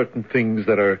there are certain things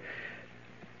that are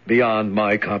beyond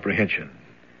my comprehension.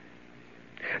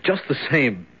 Just the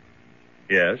same.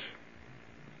 Yes?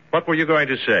 What were you going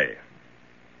to say?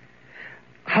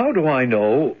 How do I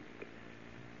know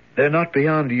they're not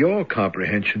beyond your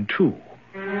comprehension, too?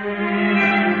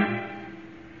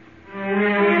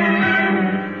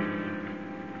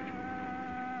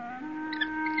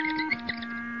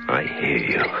 I hear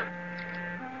you.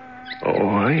 Oh,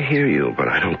 I hear you, but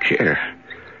I don't care.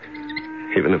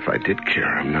 Even if I did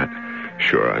care, I'm not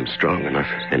sure I'm strong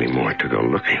enough anymore to go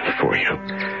looking for you.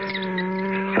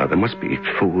 Now, there must be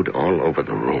food all over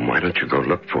the room. Why don't you go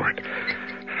look for it?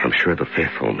 I'm sure the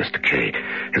faithful Mr. K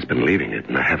has been leaving it,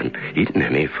 and I haven't eaten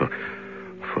any for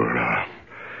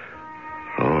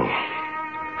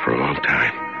a long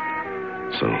time.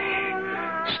 So,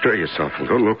 stir yourself and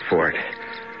go look for it.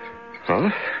 Huh?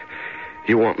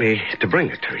 You want me to bring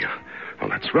it to you? Well,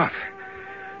 that's rough.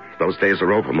 Those days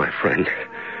are over, my friend.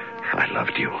 I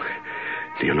loved you.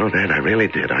 Do you know that? I really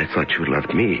did. I thought you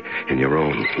loved me in your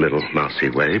own little mousy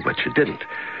way, but you didn't.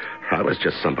 I was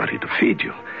just somebody to feed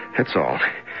you. That's all.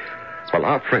 Well,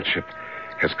 our friendship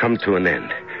has come to an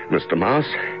end. Mr. Moss,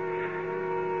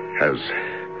 has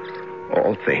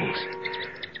all things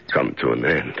come to an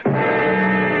end.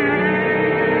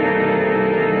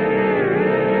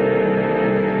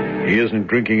 He isn't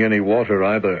drinking any water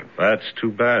either. That's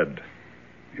too bad.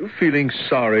 You feeling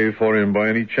sorry for him by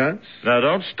any chance? Now,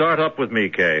 don't start up with me,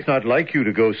 Kay. It's not like you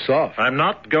to go soft. I'm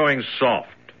not going soft.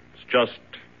 It's just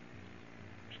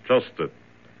that...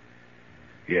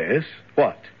 Yes?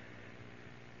 What?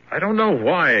 I don't know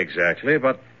why exactly,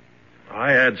 but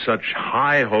I had such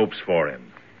high hopes for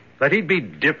him. That he'd be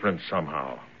different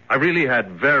somehow. I really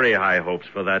had very high hopes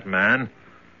for that man.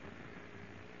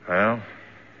 Well,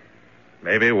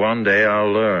 maybe one day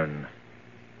I'll learn.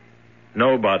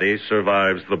 Nobody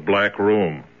survives the Black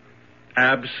Room.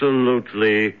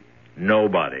 Absolutely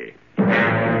nobody.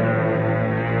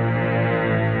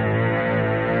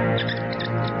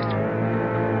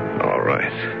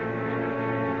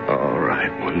 All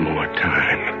right, one more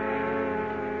time.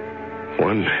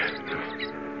 One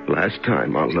last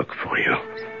time I'll look for you.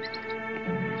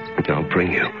 I'll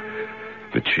bring you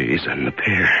the cheese and the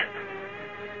pear.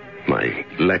 My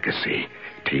legacy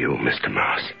to you, Mr.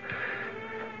 Moss.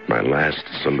 My last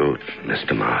salute,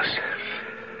 Mr. Moss.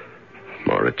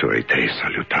 Morituri te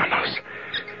salutanos.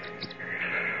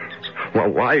 Well,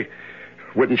 why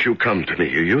wouldn't you come to me?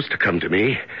 You used to come to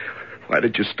me. Why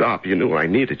did you stop? You knew I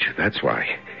needed you, that's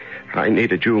why. I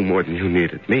needed you more than you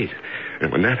needed me.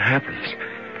 And when that happens...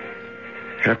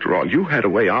 After all, you had a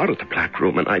way out of the Black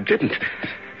Room, and I didn't.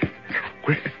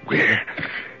 Where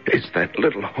is that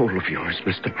little hole of yours,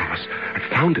 Mr. Moss? I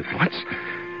found it once.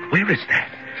 Where is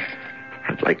that?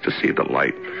 I'd like to see the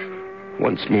light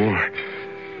once more.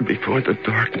 before the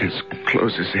darkness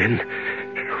closes in,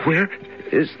 where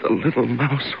is the little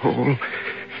mouse hole?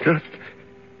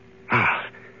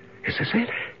 Is this it?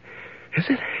 Is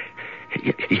it?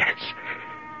 Yes.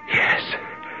 Yes.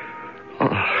 Oh,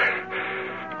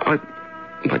 I'm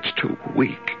much too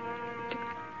weak.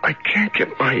 I can't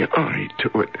get my eye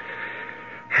to it.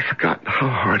 I forgot how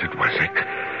hard it was. I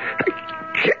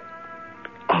can't.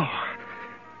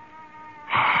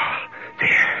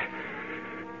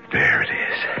 There it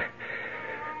is.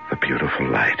 The beautiful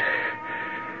light.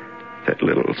 That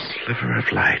little sliver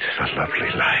of light. A lovely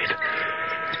light.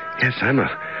 Yes, I'm a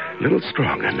little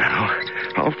stronger now.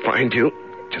 I'll find you.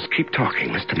 Just keep talking,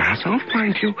 Mr. Mouse. I'll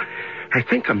find you. I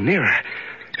think I'm nearer.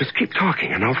 Just keep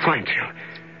talking and I'll find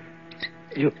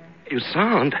you. You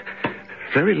sound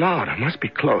very loud. I must be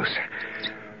close.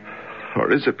 Or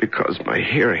is it because my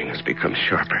hearing has become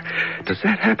sharper? Does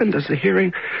that happen? Does the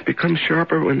hearing become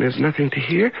sharper when there's nothing to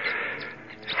hear?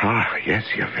 Yes,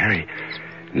 you're very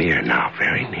near now,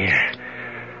 very near.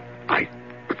 I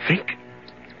think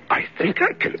I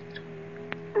can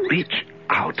reach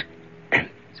out and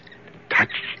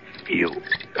touch you.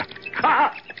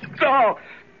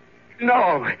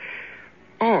 No.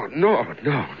 Oh, no,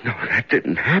 that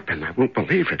didn't happen. I won't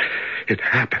believe it. It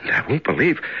happened. I won't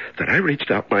believe that I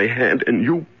reached out my hand and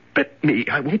you bit me.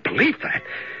 I won't believe that.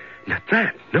 Not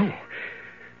that, no.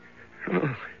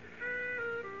 Oh.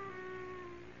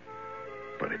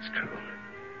 But it's true.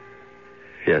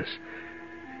 Yes,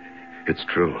 it's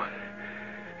true.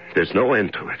 There's no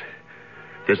end to it.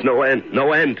 There's no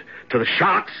end to the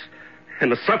shocks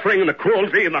and the suffering and the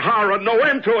cruelty and the horror. No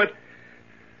end to it.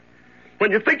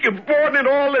 When you think you've borne it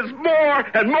all, there's more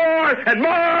and more and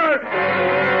more.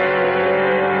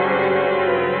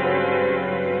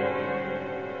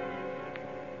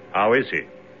 How is he?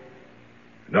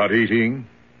 Not eating,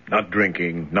 not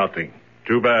drinking, nothing.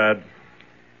 Too bad.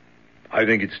 I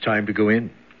think it's time to go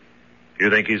in. You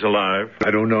think he's alive?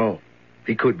 I don't know.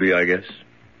 He could be, I guess.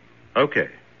 Okay.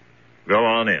 Go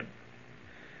on in.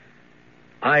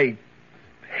 I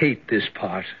hate this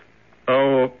part.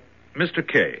 Oh, Mr.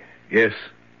 K. Yes?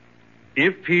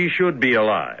 If he should be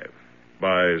alive,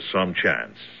 by some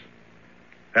chance,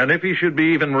 and if he should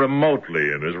be even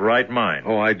remotely in his right mind...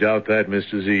 Oh, I doubt that,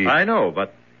 Mr. Z. I know,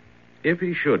 but if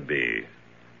he should be,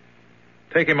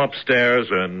 take him upstairs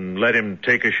and let him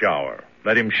take a shower.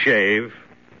 Let him shave,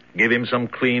 give him some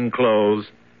clean clothes,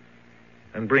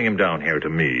 and bring him down here to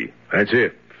me. That's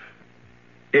it.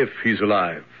 If he's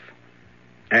alive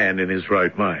and in his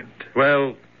right mind.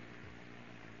 Well,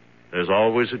 there's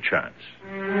always a chance.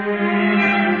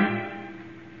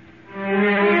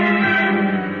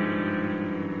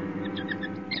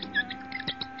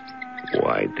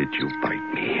 Why did you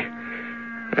bite me?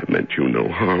 I meant you no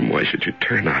harm. Why should you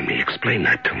turn on me? Explain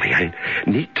that to me. I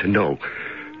need to know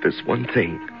this one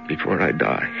thing before I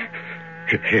die.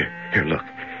 Here, look.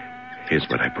 Here's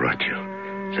what I brought you.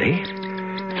 See?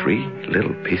 3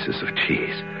 little pieces of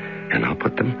cheese. And I'll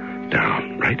put them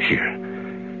down right here.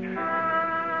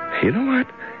 You know what?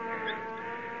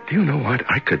 Do you know what?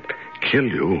 I could kill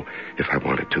you if I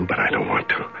wanted to, but I don't want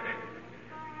to.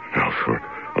 Now, for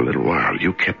a little while,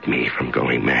 you kept me from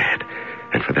going mad.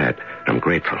 And for that, I'm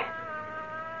grateful.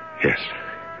 Yes.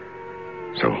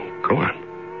 So, go on.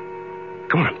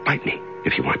 Go on, bite me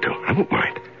if you want to. I won't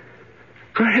mind.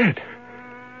 Go ahead.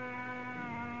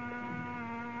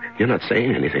 You're not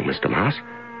saying anything, Mr. Mouse.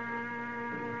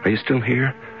 Are you still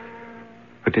here?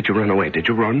 Or did you run away? Did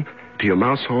you run to your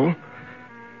mouse hole?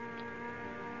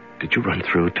 Did you run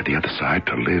through to the other side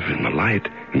to live in the light,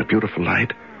 in the beautiful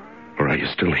light? Or are you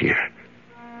still here?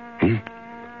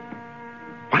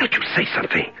 Why don't you say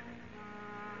something?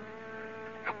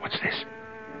 What's this?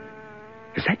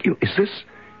 Is that you? Is this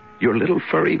your little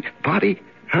furry body?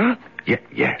 Huh?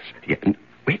 Yes. Yeah.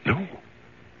 Wait, no.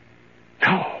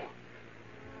 No.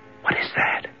 What is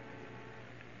that?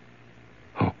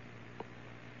 Oh,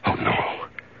 no.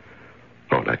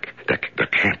 Oh,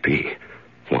 that can't be.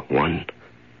 1,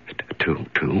 2,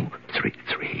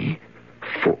 3,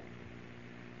 4.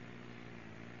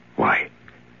 Why?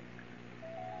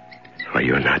 Why,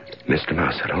 you're not Mr.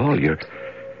 Mouse at all. You're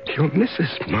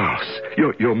Mrs. Mouse.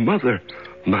 You're Mother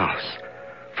Mouse.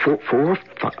 4,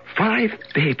 5,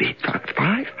 baby.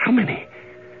 5? How many?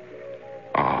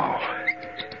 Oh.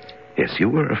 Yes, you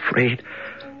were afraid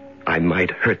I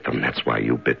might hurt them. That's why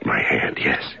you bit my hand.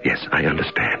 Yes, I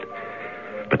understand.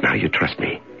 But now you trust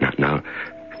me. Now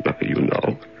you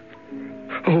know.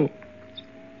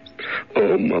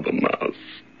 Oh, Mother Mouse.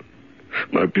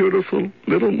 My beautiful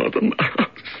little Mother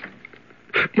Mouse.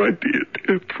 My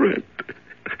dear friend.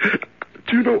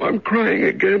 Do you know I'm crying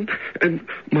again? And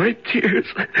my tears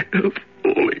have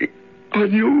only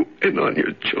on you and on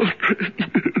your children.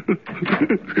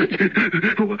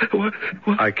 What?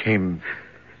 I came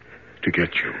to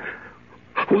get you.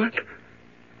 What?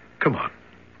 Come on.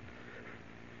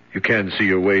 You can see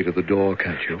your way to the door,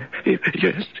 can't you?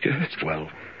 Yes. Well,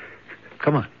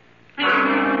 come on.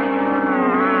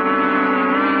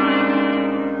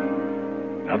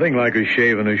 Nothing like a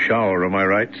shave and a shower, am I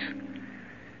right?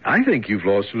 I think you've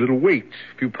lost a little weight,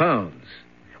 a few pounds.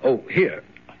 Oh, here.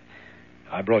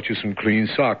 I brought you some clean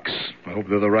socks. I hope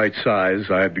they're the right size.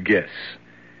 I had to guess.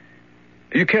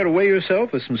 You care to weigh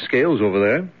yourself? There's some scales over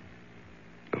there.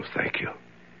 Oh, thank you.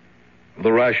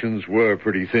 The rations were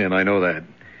pretty thin, I know that.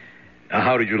 Now,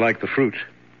 how did you like the fruit?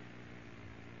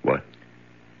 What?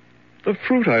 The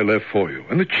fruit I left for you,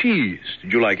 and the cheese.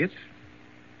 Did you like it?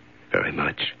 Very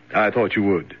much. I thought you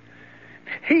would.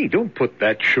 Hey, don't put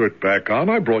that shirt back on.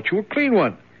 I brought you a clean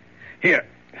one. Here.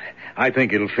 I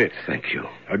think it'll fit. Thank you.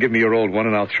 Now, give me your old one,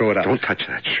 and I'll throw it out. Don't touch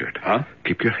that shirt. Huh?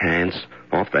 Keep your hands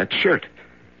off that shirt.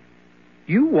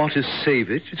 You want to save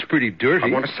it? It's pretty dirty. I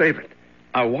want to save it.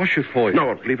 I'll wash it for you.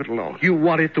 No, leave it alone. You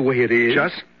want it the way it is?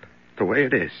 Just the way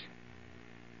it is.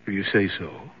 If you say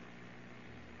so.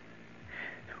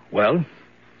 Well,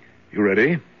 you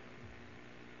ready?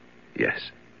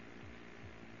 Yes.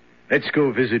 Let's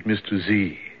go visit Mr.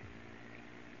 Z.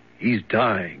 He's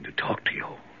dying to talk to you.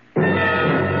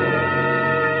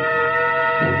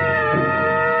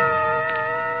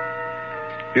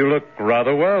 You look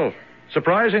rather well.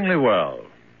 Surprisingly well.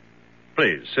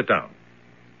 Please, sit down.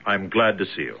 I'm glad to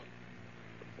see you.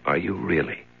 Are you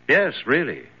really? Yes,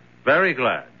 really. Very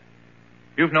glad.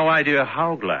 You've no idea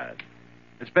how glad.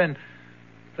 It's been,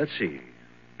 let's see,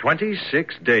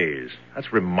 26 days.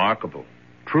 That's remarkable.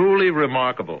 Truly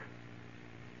remarkable.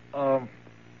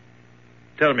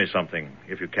 Tell me something,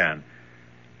 if you can.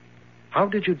 How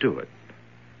did you do it?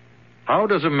 How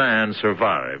does a man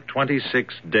survive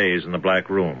 26 days in the Black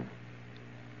Room?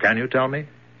 Can you tell me?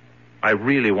 I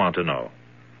really want to know.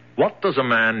 What does a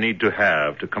man need to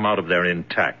have to come out of there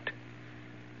intact?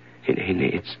 He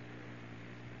needs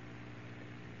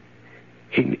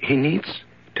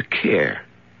to care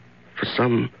for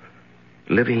some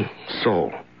living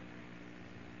soul.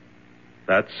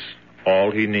 That's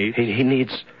all he needs? He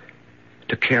needs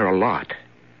to care a lot.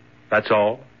 That's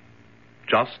all?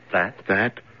 Just that?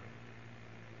 That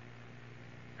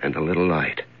and a little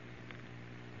light.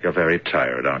 You're very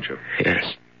tired, aren't you?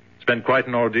 Yes. It's been quite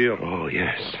an ordeal. Oh,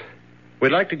 yes.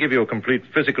 We'd like to give you a complete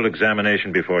physical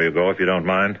examination before you go, if you don't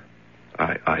mind.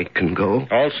 I can go?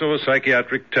 Also a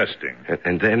psychiatric testing.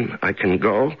 And then I can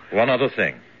go? One other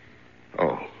thing.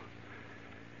 Oh.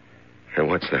 And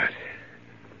what's that?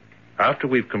 After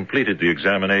we've completed the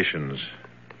examinations,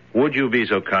 would you be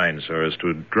so kind, sir, as to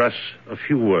address a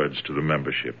few words to the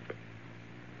membership?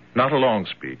 Not a long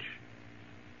speech.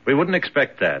 We wouldn't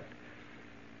expect that.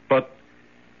 But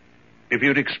if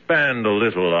you'd expand a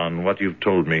little on what you've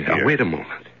told me here. Now, wait a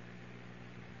moment.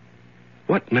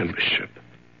 What membership?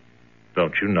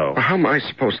 Don't you know? How am I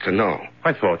supposed to know?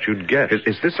 I thought you'd guess.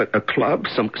 Is this a club?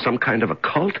 Some kind of a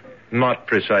cult? Not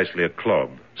precisely a club.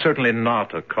 Certainly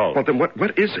not a cult. Well, then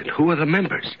what is it? Who are the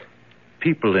members?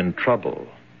 People in trouble.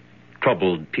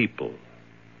 Troubled people.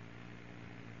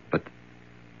 But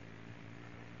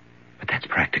that's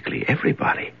practically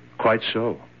everybody. Quite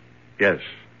so. Yes.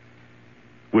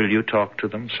 Will you talk to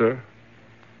them, sir?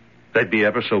 They'd be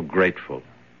ever so grateful.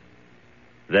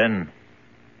 Then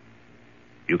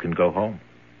you can go home.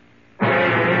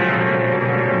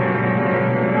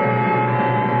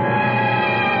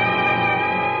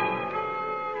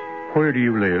 Where do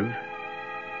you live?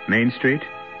 Main Street?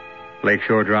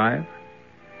 Lakeshore Drive?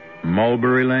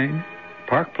 Mulberry Lane?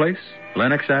 Park Place?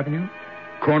 Lenox Avenue?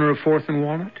 Corner of 4th and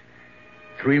Walnut?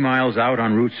 3 miles out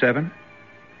on Route 7?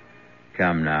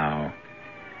 Come now.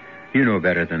 You know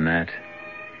better than that.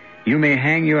 You may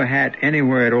hang your hat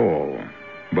anywhere at all,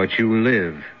 but you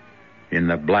live in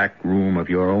the black room of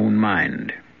your own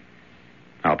mind.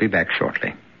 I'll be back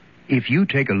shortly. If you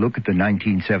take a look at the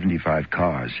 1975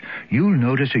 cars, you'll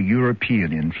notice a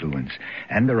European influence,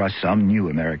 and there are some new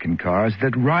American cars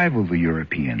that rival the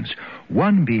Europeans,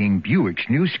 one being Buick's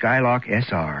new Skylark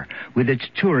SR, with its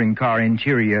touring car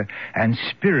interior and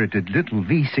spirited little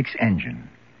V6 engine.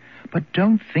 But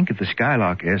don't think of the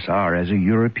Skylark SR as a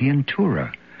European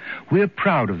tourer. We're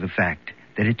proud of the fact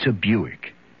that it's a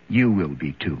Buick. You will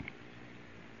be, too.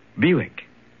 Buick,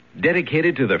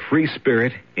 dedicated to the free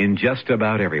spirit in just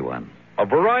about everyone. A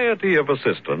variety of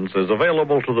assistance is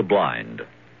available to the blind.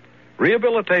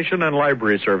 Rehabilitation and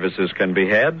library services can be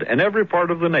had in every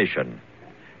part of the nation.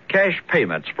 Cash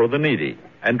payments for the needy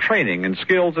and training in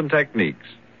skills and techniques.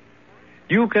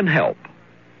 You can help.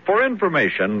 For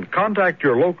information, contact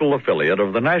your local affiliate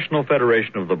of the National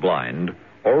Federation of the Blind,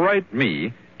 or write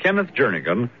me, Kenneth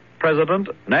Jernigan, President,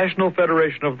 National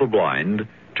Federation of the Blind,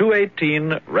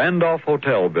 218 Randolph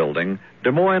Hotel Building,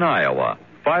 Des Moines, Iowa,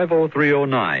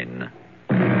 50309.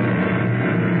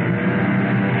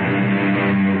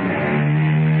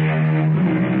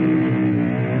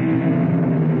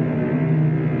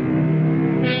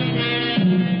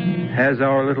 Has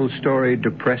our little story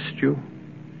depressed you?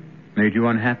 Made you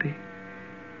unhappy?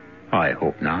 I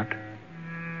hope not.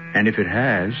 And if it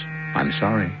has, I'm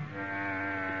sorry.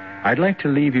 I'd like to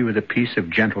leave you with a piece of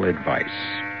gentle advice.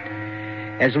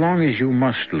 As long as you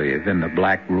must live in the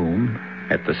black room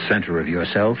at the center of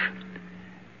yourself,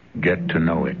 get to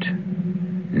know it.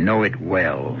 Know it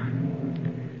well.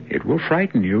 It will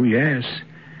frighten you, yes,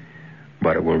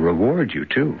 but it will reward you,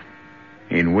 too,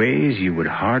 in ways you would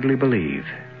hardly believe.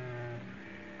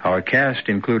 Our cast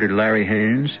included Larry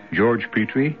Haynes, George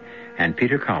Petrie, and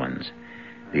Peter Collins.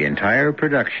 The entire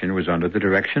production was under the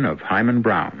direction of Hyman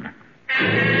Brown.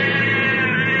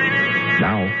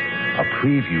 Now, a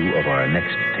preview of our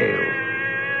next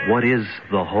tale. What is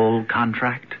the whole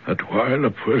contract? That while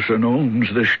a person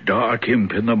owns this dark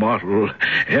imp in the bottle,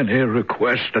 any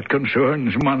request that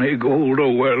concerns money, gold,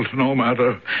 or wealth, no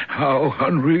matter how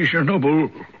unreasonable,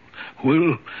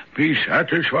 will be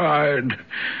satisfied.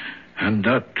 And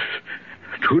that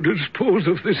to dispose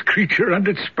of this creature and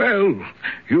its spell,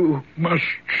 you must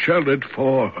sell it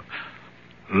for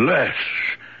less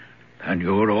than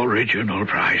your original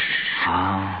price.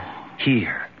 Oh,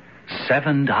 here,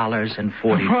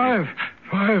 $7.40.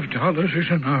 $5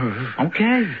 is enough.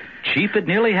 Okay, cheap at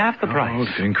nearly half the price. Oh,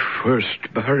 think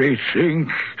first, Barry, think.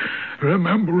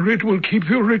 Remember, it will keep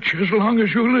you rich as long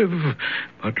as you live.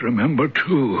 But remember,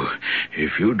 too,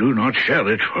 if you do not sell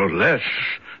it for less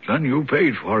than you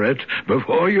paid for it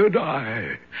before you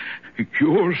die,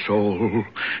 your soul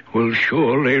will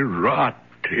surely rot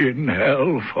in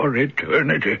hell for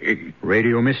eternity.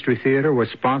 Radio Mystery Theater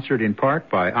was sponsored in part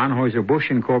by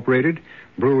Anheuser-Busch Incorporated,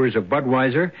 Brewers of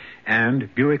Budweiser, and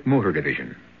Buick Motor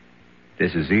Division.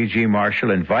 This is E.G.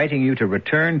 Marshall inviting you to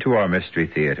return to our Mystery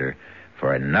Theater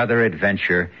for another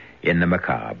adventure in the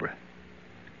macabre.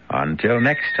 Until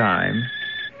next time,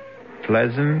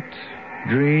 pleasant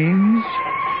dreams.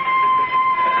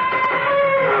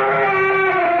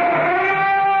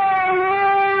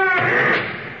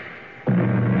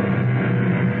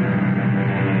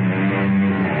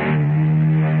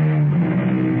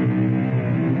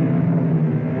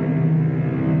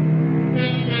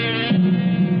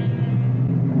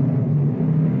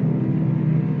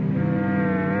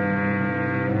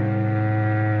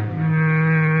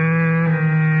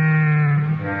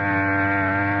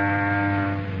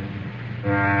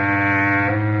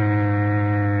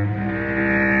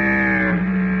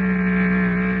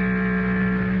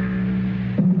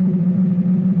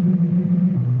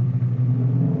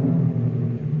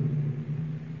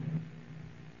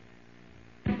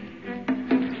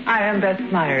 I am Beth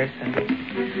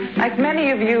Meyerson. Like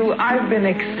many of you, I've been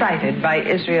excited by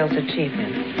Israel's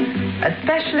achievements,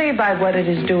 especially by what it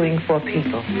is doing for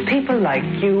people. People like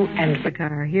you and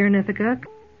Issachar here in Ithaca.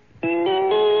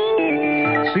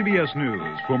 CBS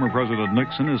News. Former President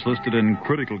Nixon is listed in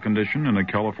critical condition in a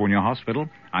California hospital.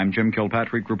 I'm Jim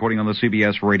Kilpatrick reporting on the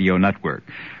CBS Radio Network.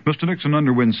 Mr. Nixon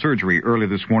underwent surgery early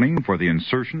this morning for the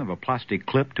insertion of a plastic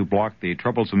clip to block the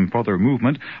troublesome further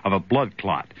movement of a blood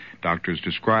clot. Doctors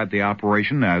described the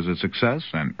operation as a success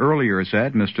and earlier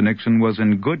said Mr. Nixon was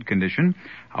in good condition.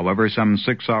 However, some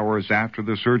 6 hours after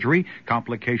the surgery,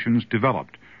 complications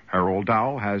developed. Harold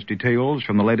Dow has details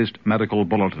from the latest medical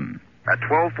bulletin. At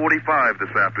 12:45 this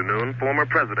afternoon, former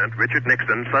President Richard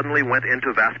Nixon suddenly went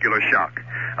into vascular shock.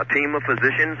 A team of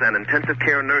physicians and intensive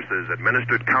care nurses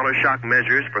administered counter-shock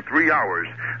measures for 3 hours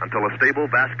until a stable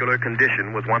vascular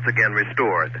condition was once again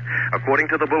restored. According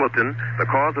to the bulletin, the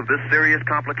cause of this serious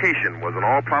complication was in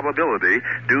all probability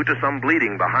due to some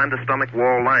bleeding behind the stomach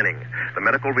wall lining. The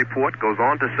medical report goes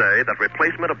on to say that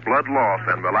replacement of blood loss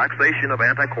and relaxation of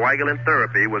anticoagulant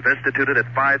therapy was instituted at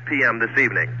 5 p.m. this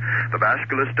evening. The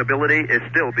vascular stability is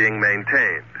still being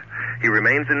maintained. He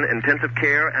remains in intensive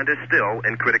care and is still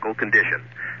in critical condition.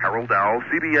 Harold Dow,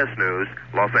 CBS News,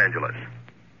 Los Angeles.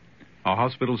 A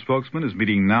hospital spokesman is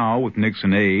meeting now with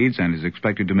Nixon aides and is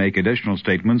expected to make additional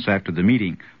statements after the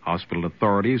meeting. Hospital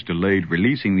authorities delayed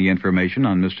releasing the information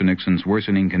on Mr. Nixon's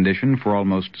worsening condition for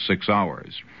almost 6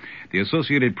 hours. The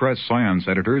Associated Press science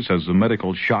editor says the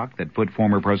medical shock that put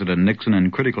former President Nixon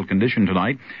in critical condition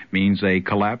tonight means a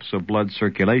collapse of blood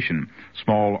circulation.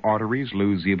 Small arteries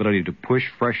lose the ability to push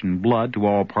freshened blood to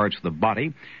all parts of the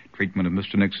body. Treatment of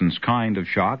Mr. Nixon's kind of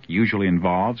shock usually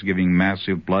involves giving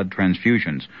massive blood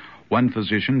transfusions. One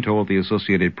physician told the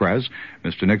Associated Press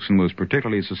Mr. Nixon was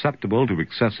particularly susceptible to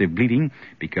excessive bleeding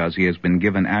because he has been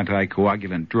given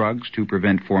anticoagulant drugs to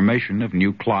prevent formation of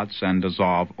new clots and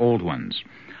dissolve old ones.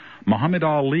 Muhammad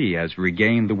Ali has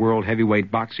regained the World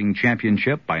Heavyweight Boxing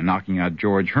Championship by knocking out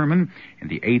George Herman in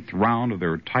the 8th round of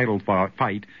their title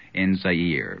fight in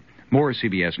Zaire. More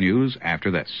CBS News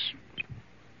after this.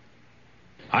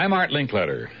 I'm Art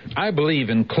Linkletter. I believe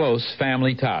in close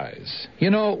family ties. You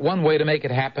know, one way to make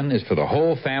it happen is for the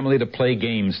whole family to play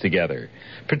games together,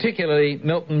 particularly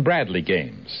Milton Bradley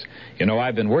games. You know,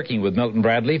 I've been working with Milton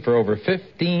Bradley for over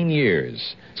 15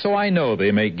 years, so I know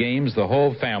they make games the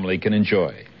whole family can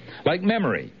enjoy. Like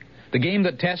Memory, the game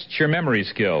that tests your memory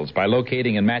skills by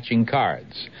locating and matching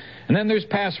cards. And then there's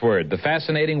Password, the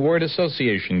fascinating word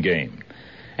association game.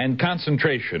 And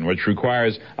Concentration, which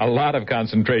requires a lot of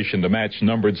concentration to match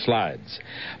numbered slides.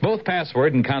 Both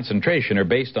Password and Concentration are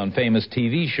based on famous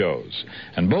TV shows,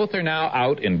 and both are now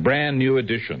out in brand new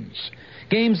editions.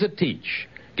 Games that teach,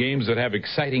 games that have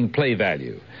exciting play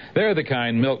value. They're the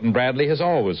kind Milton Bradley has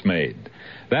always made.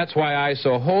 That's why I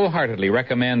so wholeheartedly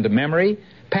recommend Memory,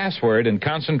 Password, and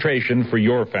Concentration for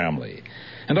your family.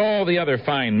 And all the other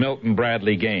fine Milton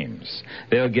Bradley games.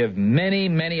 They'll give many,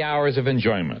 many hours of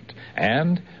enjoyment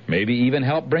and maybe even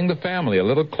help bring the family a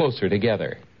little closer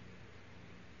together.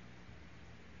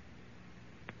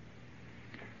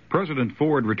 President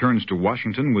Ford returns to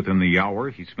Washington within the hour.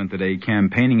 He spent the day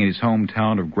campaigning in his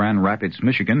hometown of Grand Rapids,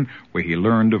 Michigan, where he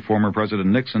learned of former President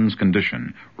Nixon's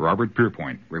condition. Robert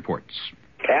Pierpoint reports.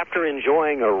 After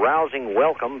enjoying a rousing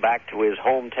welcome back to his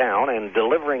hometown and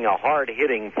delivering a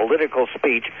hard-hitting political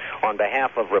speech on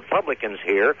behalf of Republicans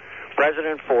here,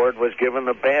 President Ford was given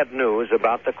the bad news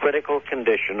about the critical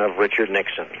condition of Richard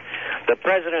Nixon. The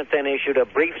president then issued a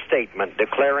brief statement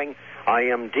declaring, "I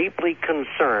am deeply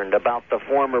concerned about the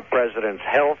former president's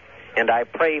health, and I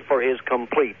pray for his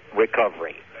complete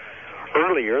recovery."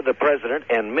 Earlier, the president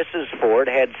and Mrs. Ford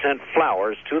had sent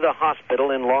flowers to the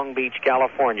hospital in Long Beach,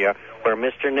 California, where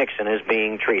Mr. Nixon is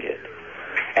being treated.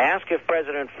 Asked if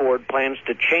President Ford plans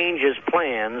to change his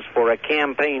plans for a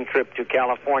campaign trip to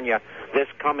California this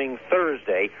coming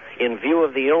Thursday in view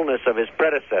of the illness of his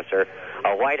predecessor,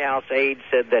 a White House aide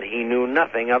said that he knew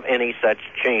nothing of any such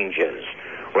changes.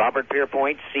 Robert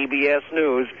Pierpoint, CBS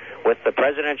News, with the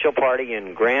presidential party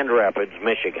in Grand Rapids,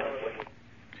 Michigan.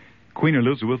 Queen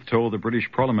Elizabeth told the British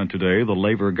Parliament today the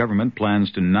Labour government plans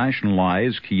to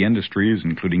nationalize key industries,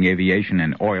 including aviation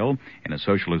and oil, in a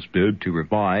socialist bid to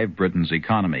revive Britain's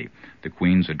economy. The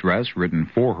Queen's address, written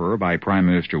for her by Prime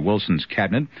Minister Wilson's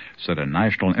cabinet, said a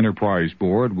national enterprise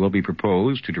board will be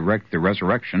proposed to direct the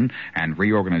resurrection and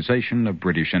reorganization of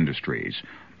British industries.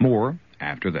 More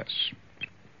after this.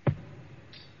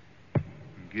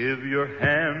 Give your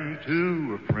hand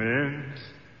to a friend.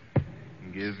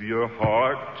 Give your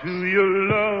heart to your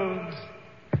love,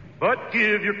 but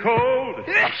give your cold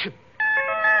to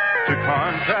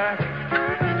contact.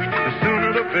 The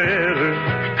sooner the better.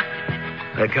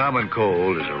 A common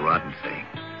cold is a rotten thing.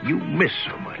 You miss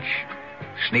so much.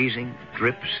 Sneezing,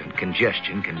 drips, and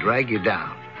congestion can drag you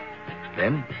down.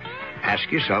 Then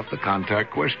ask yourself the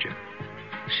contact question.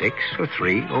 6 or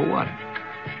 3 or 1.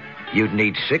 You'd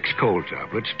need 6 cold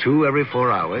tablets, 2 every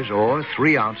 4 hours, or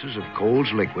 3 ounces of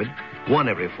Cold's liquid, 1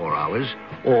 every 4 hours,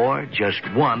 or just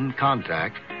 1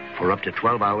 contact for up to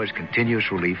 12 hours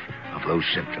continuous relief of those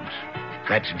symptoms.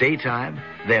 That's daytime,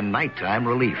 then nighttime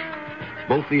relief.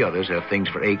 Both the others have things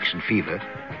for aches and fever,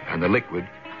 and the liquid,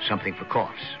 something for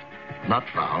coughs. Not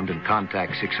found in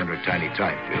Contact 600 Tiny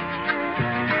Time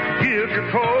pills. Give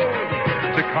your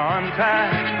cold to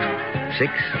Contact.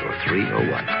 6 or 3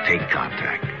 or 1. Take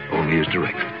Contact. Only as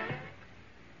directed.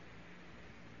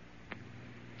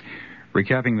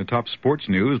 Recapping the top sports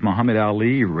news, Muhammad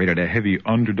Ali, rated a heavy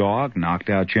underdog, knocked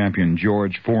out champion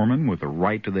George Foreman with a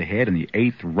right to the head in the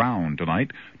 8th round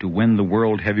tonight to win the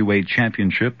World Heavyweight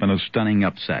Championship in a stunning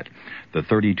upset. The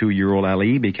 32-year-old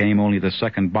Ali became only the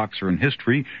second boxer in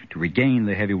history to regain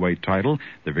the heavyweight title.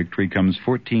 The victory comes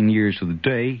 14 years to the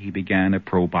day he began a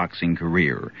pro boxing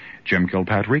career. Jim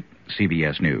Kilpatrick,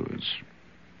 CBS News.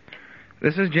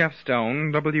 This is Jeff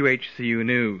Stone, WHCU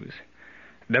News.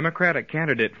 Democratic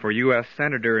candidate for U.S.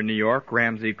 Senator in New York,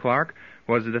 Ramsey Clark,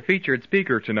 was the featured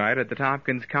speaker tonight at the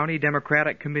Tompkins County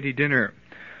Democratic Committee dinner.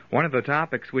 One of the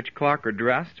topics which Clark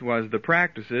addressed was the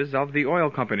practices of the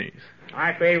oil companies.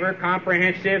 I favor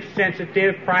comprehensive,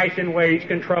 sensitive price and wage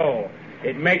control.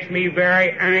 It makes me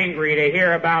very angry to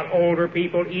hear about older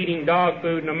people eating dog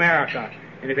food in America.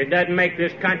 And if it doesn't make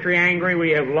this country angry,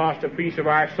 we have lost a piece of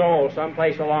our soul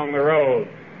someplace along the road.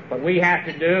 What we have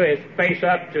to do is face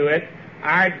up to it.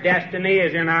 Our destiny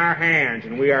is in our hands,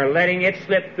 and we are letting it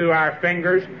slip through our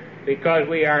fingers because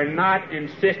we are not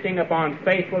insisting upon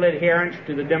faithful adherence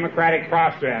to the democratic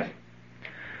process.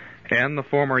 And the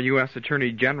former U.S.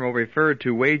 Attorney General referred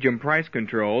to wage and price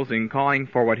controls in calling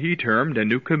for what he termed a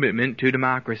new commitment to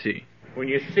democracy. When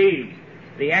you see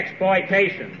the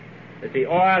exploitation that the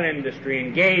oil industry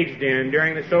engaged in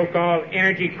during the so-called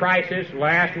energy crisis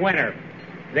last winter,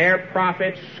 their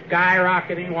profits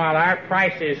skyrocketing while our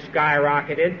prices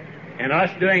skyrocketed, and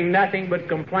us doing nothing but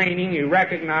complaining, you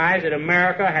recognize that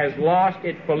America has lost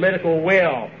its political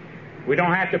will. We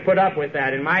don't have to put up with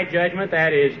that. In my judgment,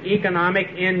 that is economic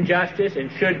injustice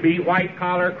and should be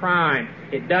white-collar crime.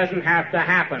 It doesn't have to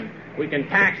happen. We can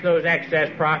tax those excess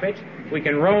profits. We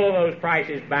can roll those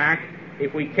prices back.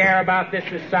 If we care about this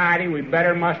society, we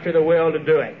better muster the will to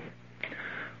do it.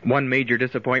 One major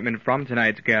disappointment from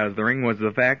tonight's gathering was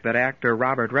the fact that actor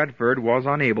Robert Redford was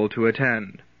unable to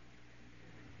attend.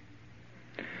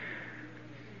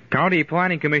 County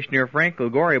Planning Commissioner Frank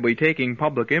Liguori will be taking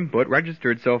public input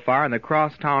registered so far on the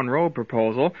Crosstown Road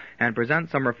proposal and present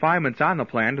some refinements on the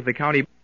plan to the county